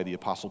crucify the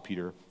apostle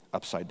Peter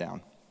upside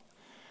down.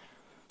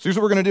 So here's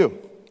what we're going to do.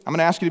 I'm going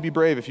to ask you to be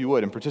brave if you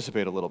would and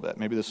participate a little bit.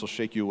 Maybe this will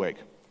shake you awake.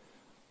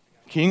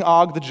 King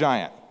Og the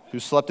giant, who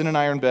slept in an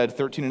iron bed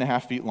 13 and a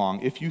half feet long.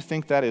 If you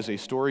think that is a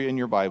story in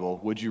your Bible,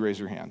 would you raise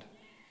your hand?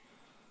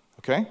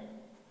 Okay?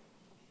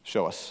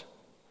 Show us.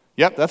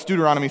 Yep, that's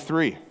Deuteronomy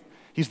 3.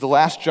 He's the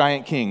last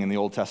giant king in the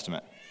Old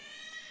Testament.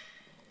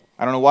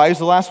 I don't know why he's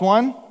the last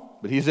one,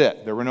 but he's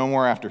it. There were no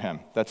more after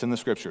him. That's in the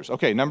scriptures.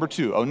 Okay, number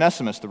 2,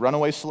 Onesimus, the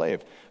runaway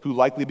slave, who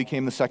likely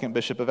became the second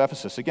bishop of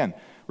Ephesus. Again,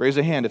 raise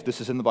a hand if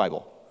this is in the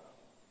Bible.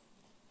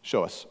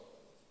 Show us.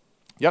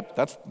 Yep,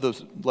 that's the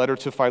letter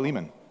to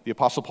Philemon. The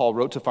Apostle Paul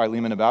wrote to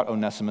Philemon about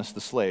Onesimus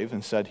the slave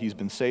and said, he's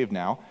been saved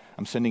now.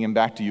 I'm sending him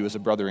back to you as a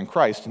brother in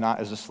Christ, not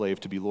as a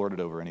slave to be lorded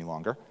over any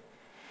longer.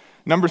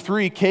 Number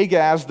 3,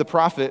 Kagaz the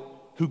prophet,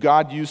 who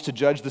God used to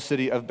judge the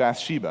city of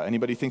Bathsheba.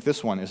 Anybody think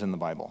this one is in the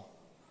Bible?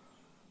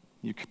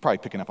 You're probably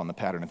picking up on the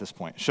pattern at this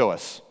point. Show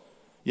us.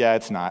 Yeah,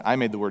 it's not. I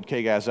made the word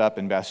Kagaz up,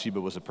 and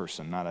Bathsheba was a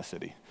person, not a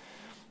city.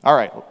 All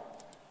right.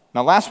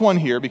 Now, last one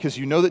here, because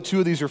you know that 2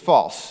 of these are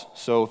false.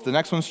 So if the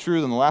next one's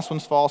true, then the last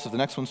one's false. If the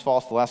next one's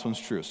false, the last one's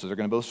true. So they're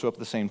going to both show up at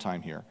the same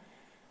time here.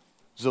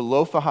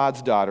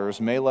 Zelophehad's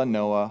daughters, Mela,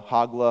 Noah,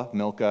 Hagla,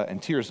 Milcah,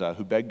 and Tirzah,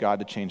 who begged God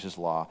to change his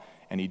law,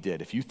 and he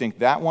did. If you think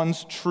that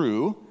one's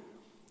true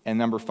and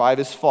number 5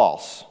 is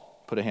false,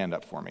 put a hand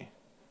up for me.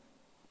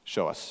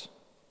 Show us.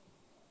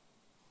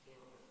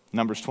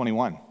 Numbers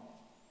 21.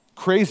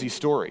 Crazy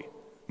story.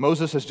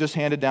 Moses has just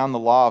handed down the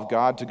law of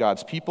God to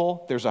God's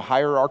people. There's a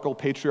hierarchical,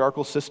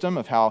 patriarchal system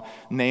of how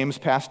names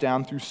pass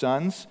down through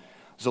sons.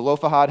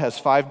 Zelophehad has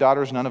 5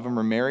 daughters, none of them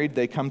are married.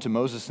 They come to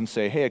Moses and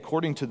say, hey,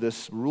 according to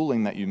this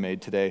ruling that you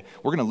made today,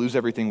 we're going to lose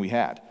everything we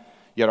had.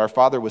 Yet our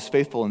father was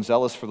faithful and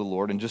zealous for the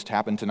Lord and just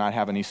happened to not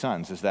have any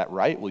sons. Is that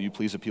right? Will you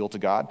please appeal to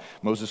God?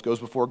 Moses goes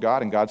before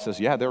God and God says,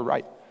 yeah, they're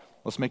right.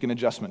 Let's make an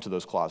adjustment to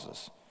those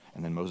clauses.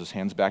 And then Moses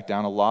hands back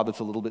down a law that's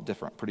a little bit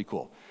different. Pretty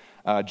cool.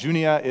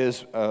 Junia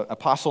is an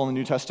apostle in the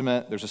New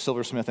Testament. There's a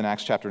silversmith in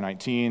Acts chapter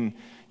 19.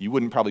 You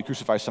wouldn't probably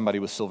crucify somebody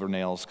with silver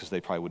nails because they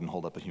probably wouldn't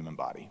hold up a human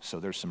body. So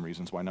there's some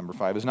reasons why number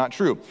 5 is not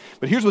true.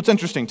 But here's what's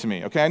interesting to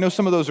me, okay? I know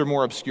some of those are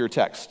more obscure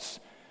texts.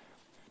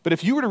 But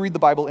if you were to read the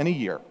Bible in a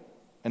year,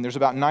 and there's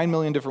about 9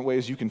 million different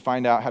ways you can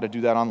find out how to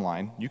do that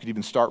online. You could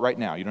even start right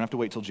now. You don't have to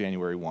wait till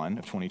January 1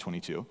 of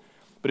 2022.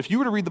 But if you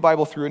were to read the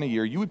Bible through in a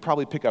year, you would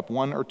probably pick up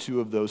 1 or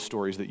 2 of those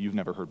stories that you've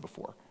never heard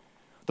before.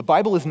 The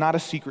Bible is not a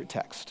secret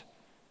text.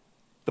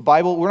 The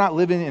Bible, we're not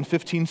living in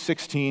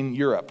 1516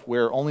 Europe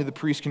where only the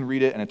priest can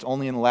read it and it's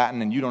only in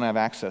Latin and you don't have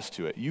access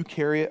to it. You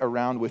carry it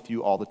around with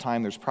you all the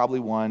time. There's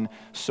probably one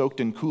soaked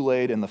in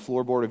Kool-Aid in the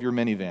floorboard of your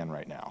minivan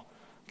right now.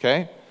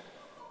 Okay?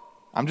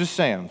 I'm just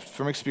saying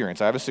from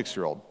experience. I have a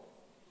 6-year-old.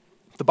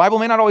 The Bible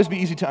may not always be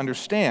easy to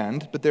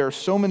understand, but there are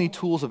so many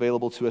tools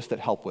available to us that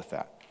help with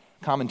that.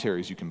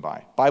 Commentaries you can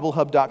buy.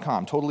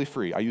 BibleHub.com, totally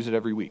free. I use it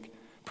every week.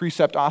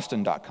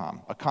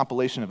 PreceptAustin.com, a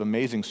compilation of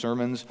amazing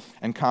sermons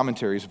and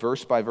commentaries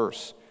verse by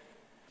verse.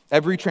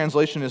 Every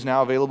translation is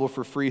now available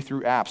for free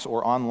through apps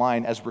or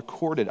online as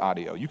recorded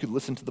audio. You could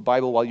listen to the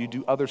Bible while you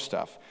do other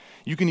stuff.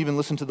 You can even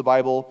listen to the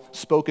Bible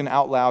spoken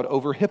out loud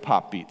over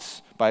hip-hop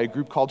beats by a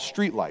group called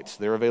Streetlights.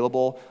 They're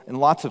available in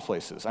lots of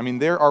places. I mean,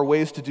 there are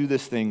ways to do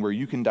this thing where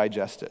you can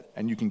digest it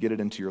and you can get it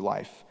into your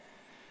life.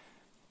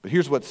 But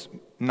here's what's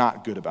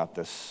not good about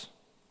this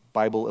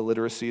Bible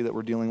illiteracy that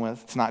we're dealing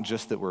with. It's not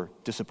just that we're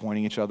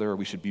disappointing each other or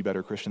we should be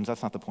better Christians.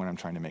 That's not the point I'm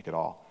trying to make at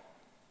all.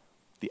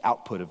 The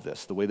output of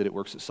this, the way that it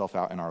works itself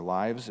out in our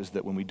lives, is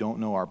that when we don't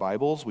know our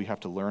Bibles, we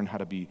have to learn how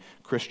to be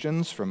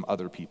Christians from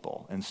other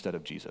people instead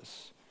of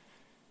Jesus.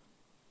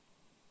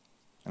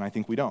 And I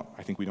think we don't.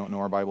 I think we don't know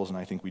our Bibles, and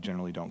I think we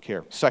generally don't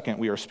care. Second,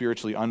 we are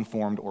spiritually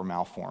unformed or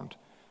malformed.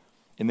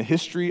 In the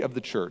history of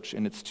the church,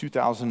 in its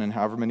 2,000 and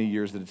however many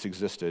years that it's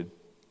existed,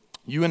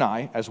 you and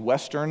I, as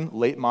Western,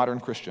 late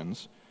modern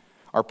Christians,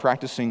 are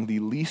practicing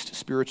the least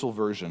spiritual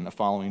version of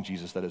following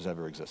Jesus that has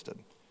ever existed.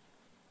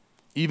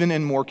 Even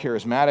in more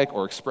charismatic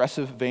or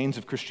expressive veins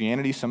of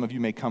Christianity, some of you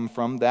may come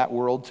from that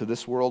world to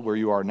this world where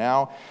you are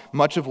now,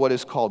 much of what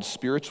is called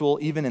spiritual,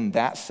 even in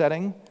that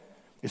setting,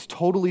 is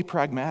totally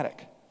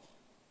pragmatic.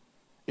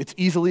 It's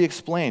easily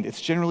explained.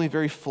 It's generally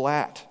very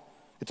flat.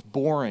 It's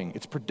boring.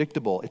 It's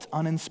predictable. It's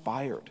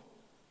uninspired.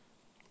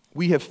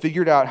 We have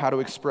figured out how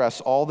to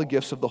express all the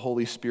gifts of the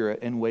Holy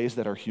Spirit in ways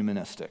that are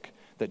humanistic,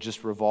 that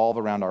just revolve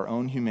around our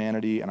own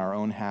humanity and our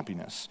own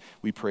happiness.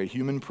 We pray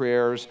human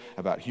prayers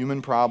about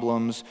human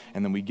problems,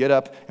 and then we get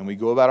up and we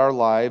go about our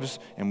lives,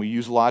 and we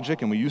use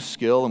logic, and we use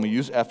skill, and we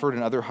use effort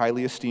and other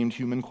highly esteemed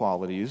human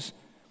qualities,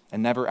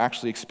 and never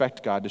actually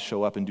expect God to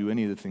show up and do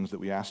any of the things that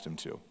we asked him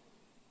to.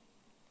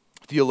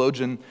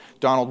 Theologian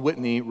Donald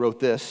Whitney wrote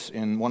this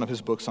in one of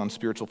his books on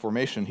spiritual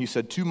formation. He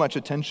said, "Too much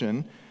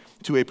attention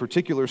to a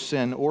particular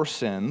sin or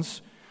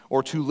sins,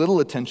 or too little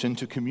attention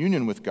to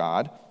communion with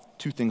God,"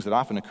 two things that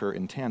often occur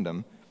in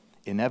tandem,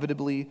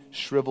 inevitably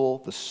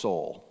shrivel the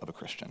soul of a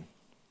Christian.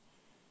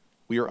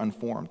 We are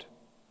unformed.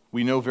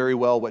 We know very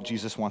well what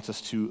Jesus wants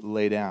us to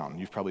lay down.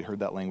 You've probably heard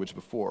that language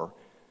before.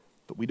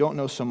 But we don't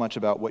know so much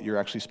about what you're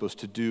actually supposed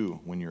to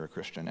do when you're a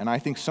Christian. And I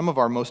think some of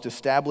our most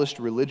established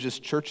religious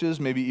churches,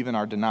 maybe even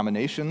our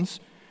denominations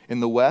in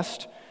the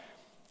West,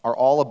 are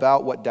all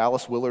about what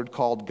Dallas Willard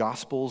called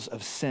gospels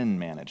of sin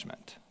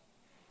management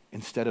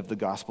instead of the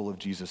gospel of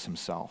Jesus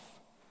himself.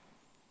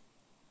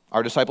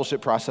 Our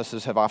discipleship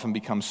processes have often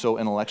become so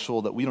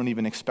intellectual that we don't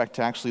even expect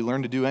to actually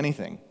learn to do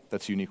anything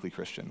that's uniquely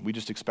Christian. We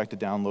just expect to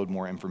download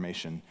more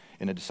information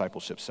in a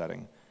discipleship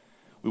setting.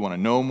 We want to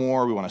know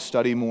more, we want to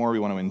study more, we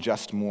want to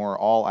ingest more,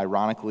 all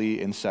ironically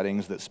in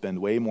settings that spend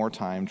way more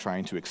time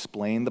trying to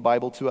explain the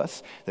Bible to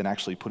us than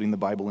actually putting the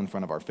Bible in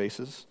front of our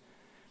faces.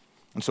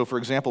 And so, for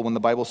example, when the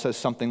Bible says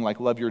something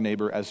like love your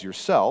neighbor as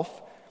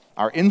yourself,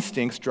 our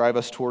instincts drive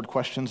us toward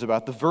questions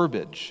about the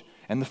verbiage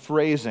and the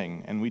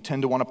phrasing, and we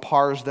tend to want to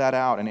parse that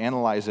out and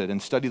analyze it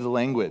and study the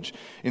language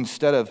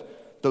instead of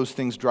those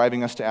things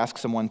driving us to ask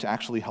someone to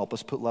actually help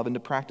us put love into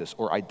practice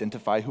or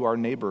identify who our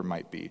neighbor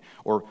might be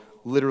or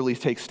literally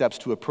take steps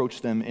to approach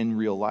them in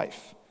real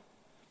life.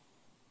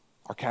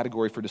 Our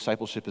category for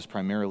discipleship is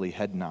primarily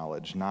head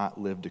knowledge,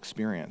 not lived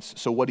experience.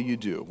 So what do you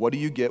do? What do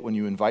you get when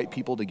you invite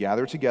people to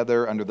gather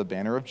together under the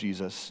banner of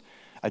Jesus,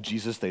 a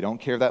Jesus they don't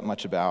care that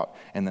much about,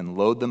 and then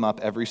load them up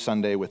every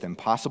Sunday with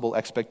impossible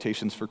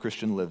expectations for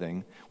Christian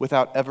living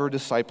without ever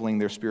discipling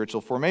their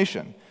spiritual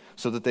formation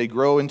so that they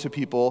grow into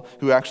people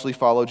who actually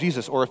follow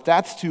Jesus? Or if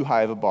that's too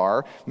high of a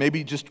bar,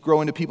 maybe just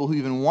grow into people who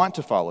even want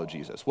to follow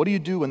Jesus. What do you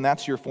do when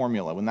that's your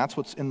formula, when that's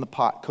what's in the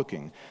pot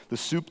cooking? The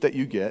soup that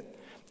you get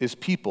is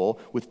people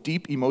with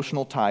deep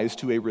emotional ties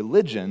to a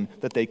religion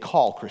that they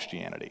call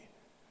Christianity,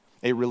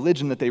 a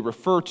religion that they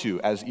refer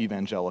to as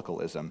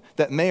evangelicalism,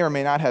 that may or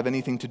may not have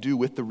anything to do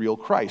with the real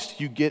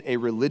Christ. You get a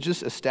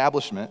religious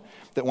establishment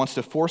that wants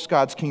to force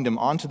God's kingdom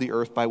onto the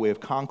earth by way of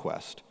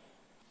conquest,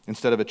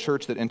 instead of a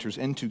church that enters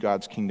into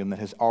God's kingdom that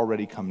has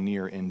already come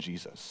near in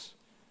Jesus.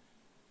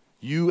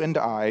 You and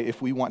I,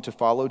 if we want to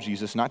follow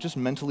Jesus, not just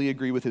mentally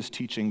agree with his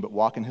teaching, but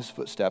walk in his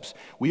footsteps,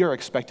 we are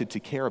expected to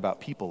care about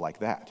people like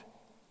that.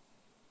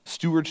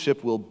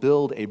 Stewardship will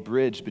build a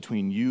bridge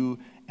between you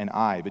and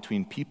I,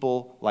 between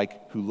people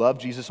who love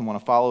Jesus and want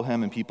to follow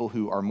him and people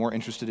who are more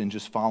interested in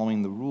just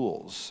following the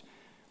rules.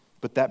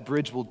 But that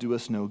bridge will do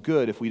us no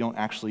good if we don't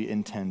actually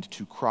intend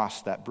to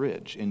cross that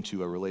bridge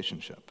into a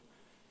relationship.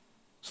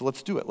 So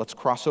let's do it. Let's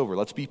cross over.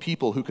 Let's be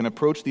people who can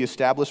approach the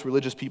established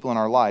religious people in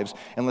our lives,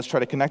 and let's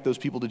try to connect those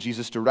people to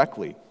Jesus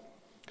directly.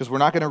 Because we're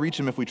not going to reach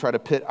them if we try to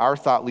pit our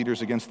thought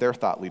leaders against their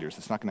thought leaders.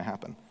 It's not going to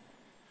happen.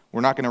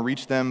 We're not going to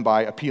reach them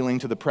by appealing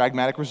to the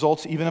pragmatic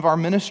results even of our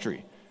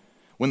ministry.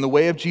 When the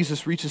way of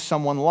Jesus reaches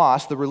someone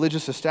lost, the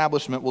religious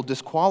establishment will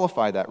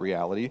disqualify that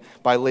reality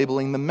by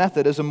labeling the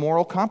method as a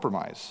moral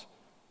compromise.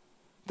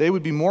 They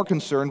would be more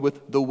concerned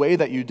with the way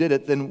that you did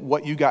it than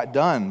what you got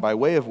done by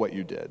way of what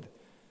you did.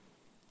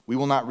 We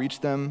will not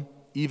reach them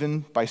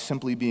even by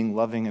simply being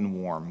loving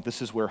and warm.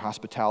 This is where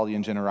hospitality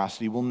and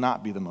generosity will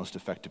not be the most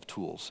effective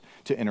tools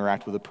to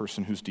interact with a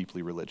person who's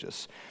deeply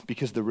religious,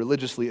 because the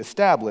religiously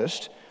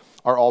established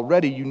are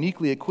already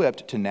uniquely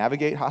equipped to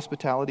navigate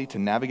hospitality, to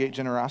navigate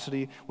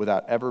generosity,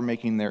 without ever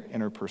making their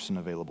inner person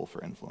available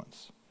for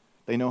influence.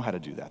 They know how to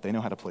do that. They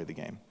know how to play the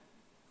game.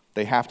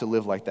 They have to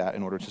live like that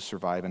in order to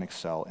survive and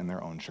excel in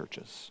their own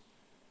churches.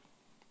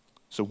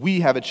 So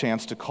we have a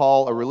chance to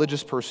call a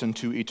religious person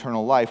to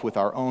eternal life with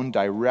our own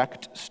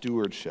direct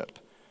stewardship.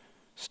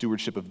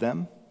 Stewardship of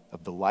them,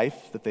 of the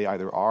life that they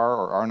either are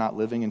or are not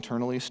living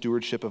internally.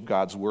 Stewardship of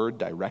God's word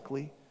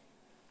directly.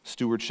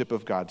 Stewardship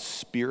of God's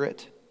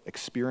Spirit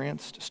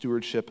experienced.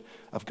 Stewardship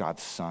of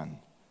God's Son,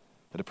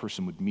 that a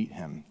person would meet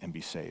him and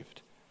be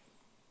saved.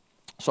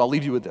 So I'll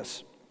leave you with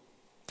this.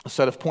 A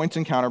set of points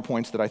and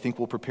counterpoints that I think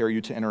will prepare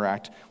you to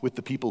interact with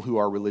the people who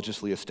are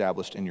religiously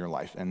established in your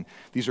life. And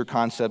these are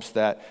concepts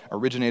that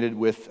originated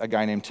with a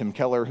guy named Tim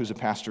Keller, who's a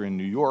pastor in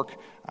New York.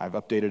 I've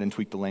updated and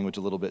tweaked the language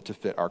a little bit to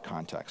fit our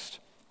context.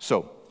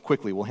 So,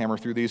 quickly, we'll hammer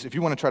through these. If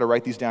you want to try to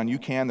write these down, you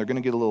can. They're going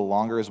to get a little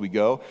longer as we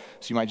go,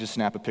 so you might just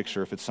snap a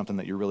picture if it's something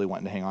that you're really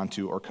wanting to hang on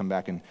to, or come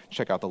back and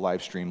check out the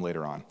live stream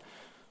later on.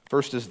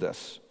 First is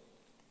this.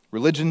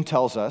 Religion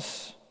tells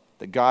us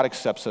that God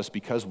accepts us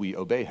because we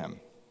obey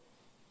him.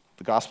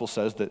 The gospel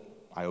says that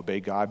I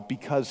obey God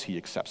because he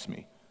accepts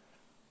me.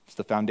 It's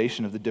the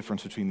foundation of the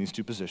difference between these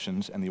two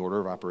positions, and the order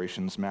of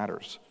operations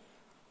matters.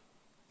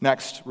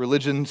 Next,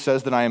 religion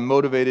says that I am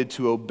motivated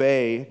to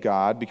obey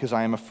God because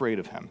I am afraid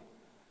of him,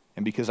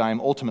 and because I am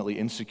ultimately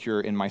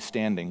insecure in my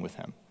standing with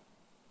him.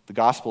 The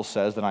gospel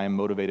says that I am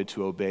motivated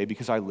to obey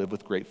because I live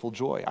with grateful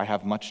joy. I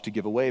have much to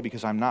give away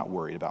because I'm not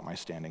worried about my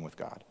standing with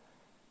God.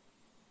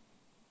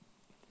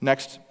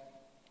 Next,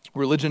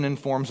 religion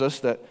informs us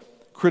that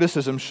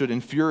criticism should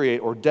infuriate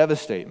or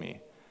devastate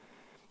me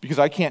because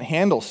I can't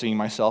handle seeing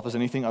myself as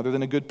anything other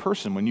than a good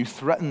person. When you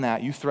threaten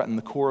that, you threaten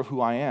the core of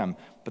who I am.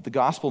 But the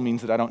gospel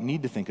means that I don't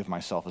need to think of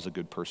myself as a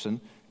good person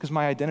because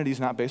my identity is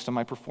not based on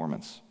my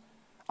performance.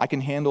 I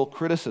can handle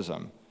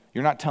criticism.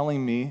 You're not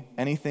telling me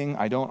anything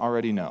I don't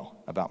already know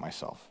about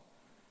myself.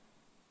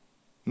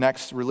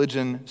 Next,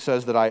 religion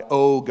says that I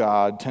owe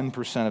God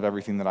 10% of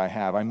everything that I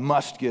have. I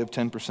must give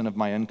 10% of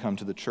my income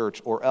to the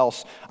church, or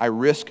else I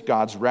risk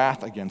God's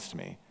wrath against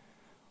me.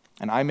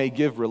 And I may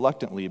give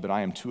reluctantly, but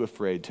I am too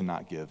afraid to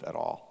not give at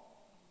all.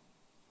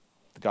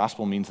 The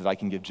gospel means that I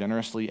can give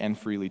generously and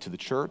freely to the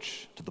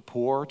church, to the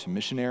poor, to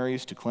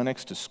missionaries, to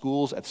clinics, to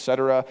schools,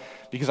 etc.,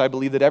 because I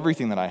believe that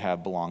everything that I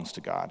have belongs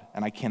to God,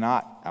 and I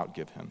cannot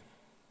outgive him.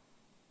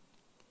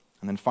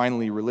 And then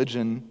finally,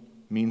 religion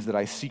means that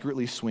I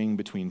secretly swing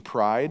between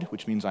pride,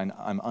 which means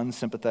I'm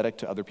unsympathetic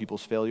to other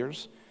people's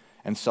failures,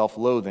 and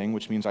self-loathing,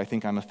 which means I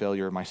think I'm a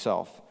failure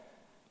myself.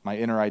 My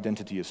inner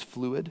identity is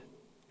fluid,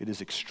 it is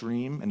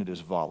extreme, and it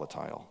is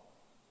volatile.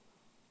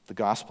 The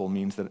gospel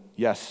means that,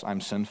 yes,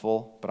 I'm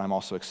sinful, but I'm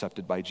also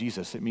accepted by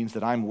Jesus. It means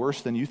that I'm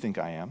worse than you think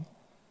I am,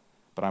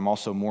 but I'm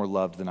also more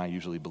loved than I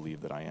usually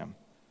believe that I am.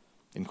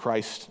 In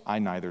Christ, I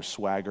neither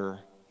swagger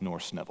nor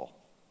snivel.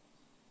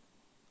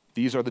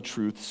 These are the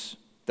truths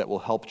that will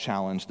help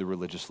challenge the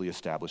religiously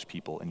established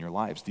people in your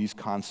lives. These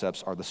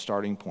concepts are the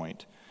starting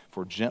point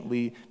for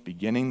gently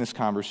beginning this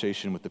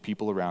conversation with the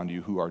people around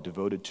you who are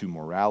devoted to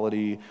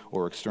morality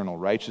or external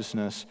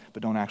righteousness,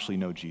 but don't actually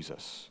know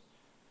Jesus.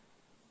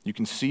 You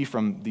can see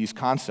from these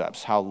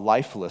concepts how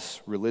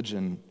lifeless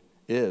religion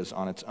is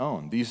on its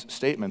own. These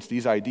statements,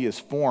 these ideas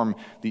form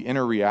the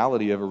inner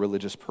reality of a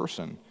religious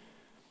person.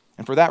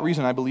 And for that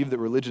reason, I believe that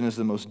religion is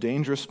the most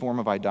dangerous form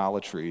of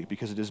idolatry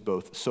because it is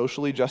both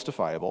socially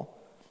justifiable,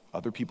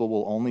 other people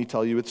will only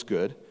tell you it's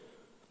good,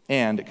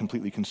 and it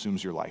completely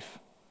consumes your life.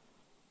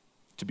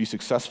 To be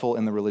successful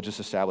in the religious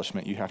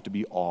establishment, you have to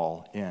be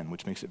all in,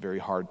 which makes it very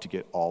hard to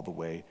get all the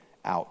way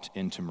out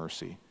into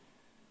mercy.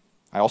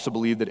 I also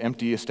believe that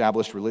empty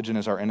established religion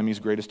is our enemy's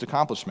greatest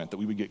accomplishment, that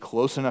we would get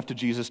close enough to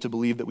Jesus to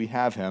believe that we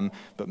have him,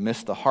 but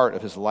miss the heart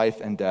of his life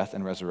and death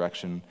and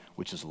resurrection,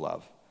 which is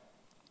love.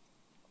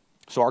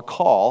 So our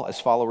call as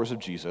followers of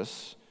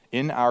Jesus,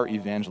 in our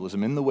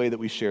evangelism, in the way that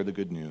we share the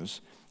good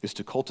news, is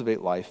to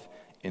cultivate life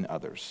in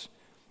others.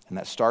 And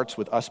that starts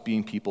with us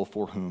being people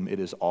for whom it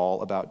is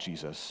all about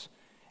Jesus.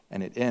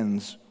 And it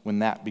ends when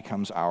that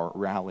becomes our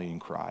rallying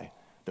cry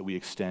that we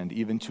extend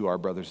even to our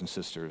brothers and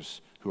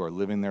sisters who are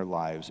living their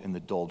lives in the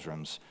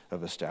doldrums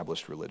of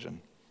established religion.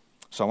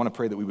 So I want to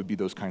pray that we would be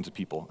those kinds of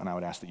people, and I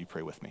would ask that you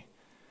pray with me.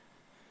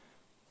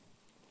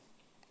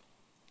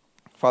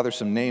 Father,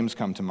 some names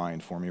come to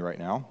mind for me right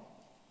now.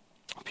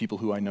 People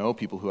who I know,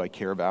 people who I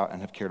care about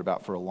and have cared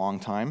about for a long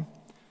time,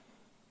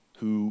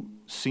 who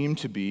seem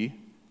to be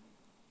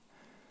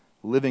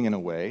living in a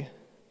way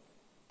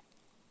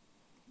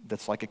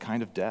that's like a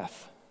kind of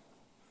death.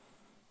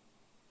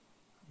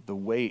 The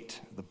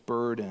weight, the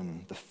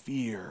burden, the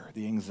fear,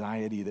 the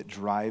anxiety that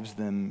drives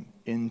them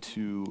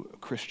into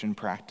Christian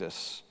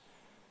practice,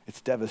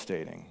 it's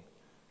devastating.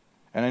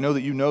 And I know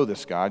that you know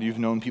this, God. You've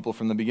known people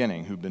from the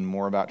beginning who've been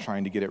more about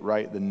trying to get it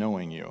right than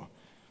knowing you.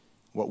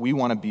 What we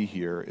want to be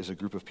here is a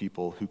group of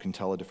people who can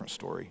tell a different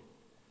story.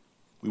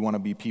 We want to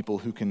be people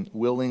who can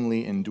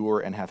willingly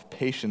endure and have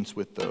patience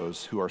with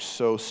those who are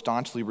so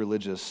staunchly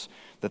religious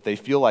that they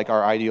feel like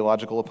our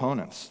ideological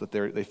opponents, that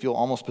they feel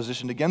almost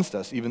positioned against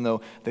us, even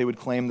though they would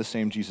claim the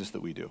same Jesus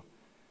that we do.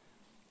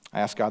 I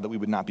ask God that we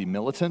would not be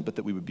militant, but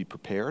that we would be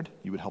prepared.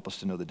 You would help us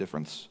to know the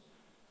difference.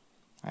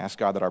 I ask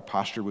God that our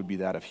posture would be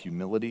that of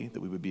humility,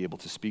 that we would be able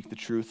to speak the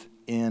truth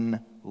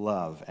in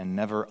love and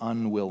never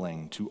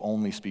unwilling to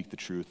only speak the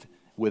truth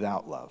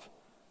without love.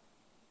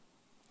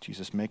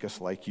 Jesus, make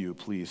us like you.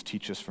 Please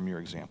teach us from your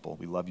example.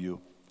 We love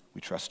you, we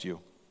trust you,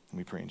 and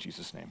we pray in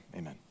Jesus' name.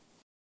 Amen.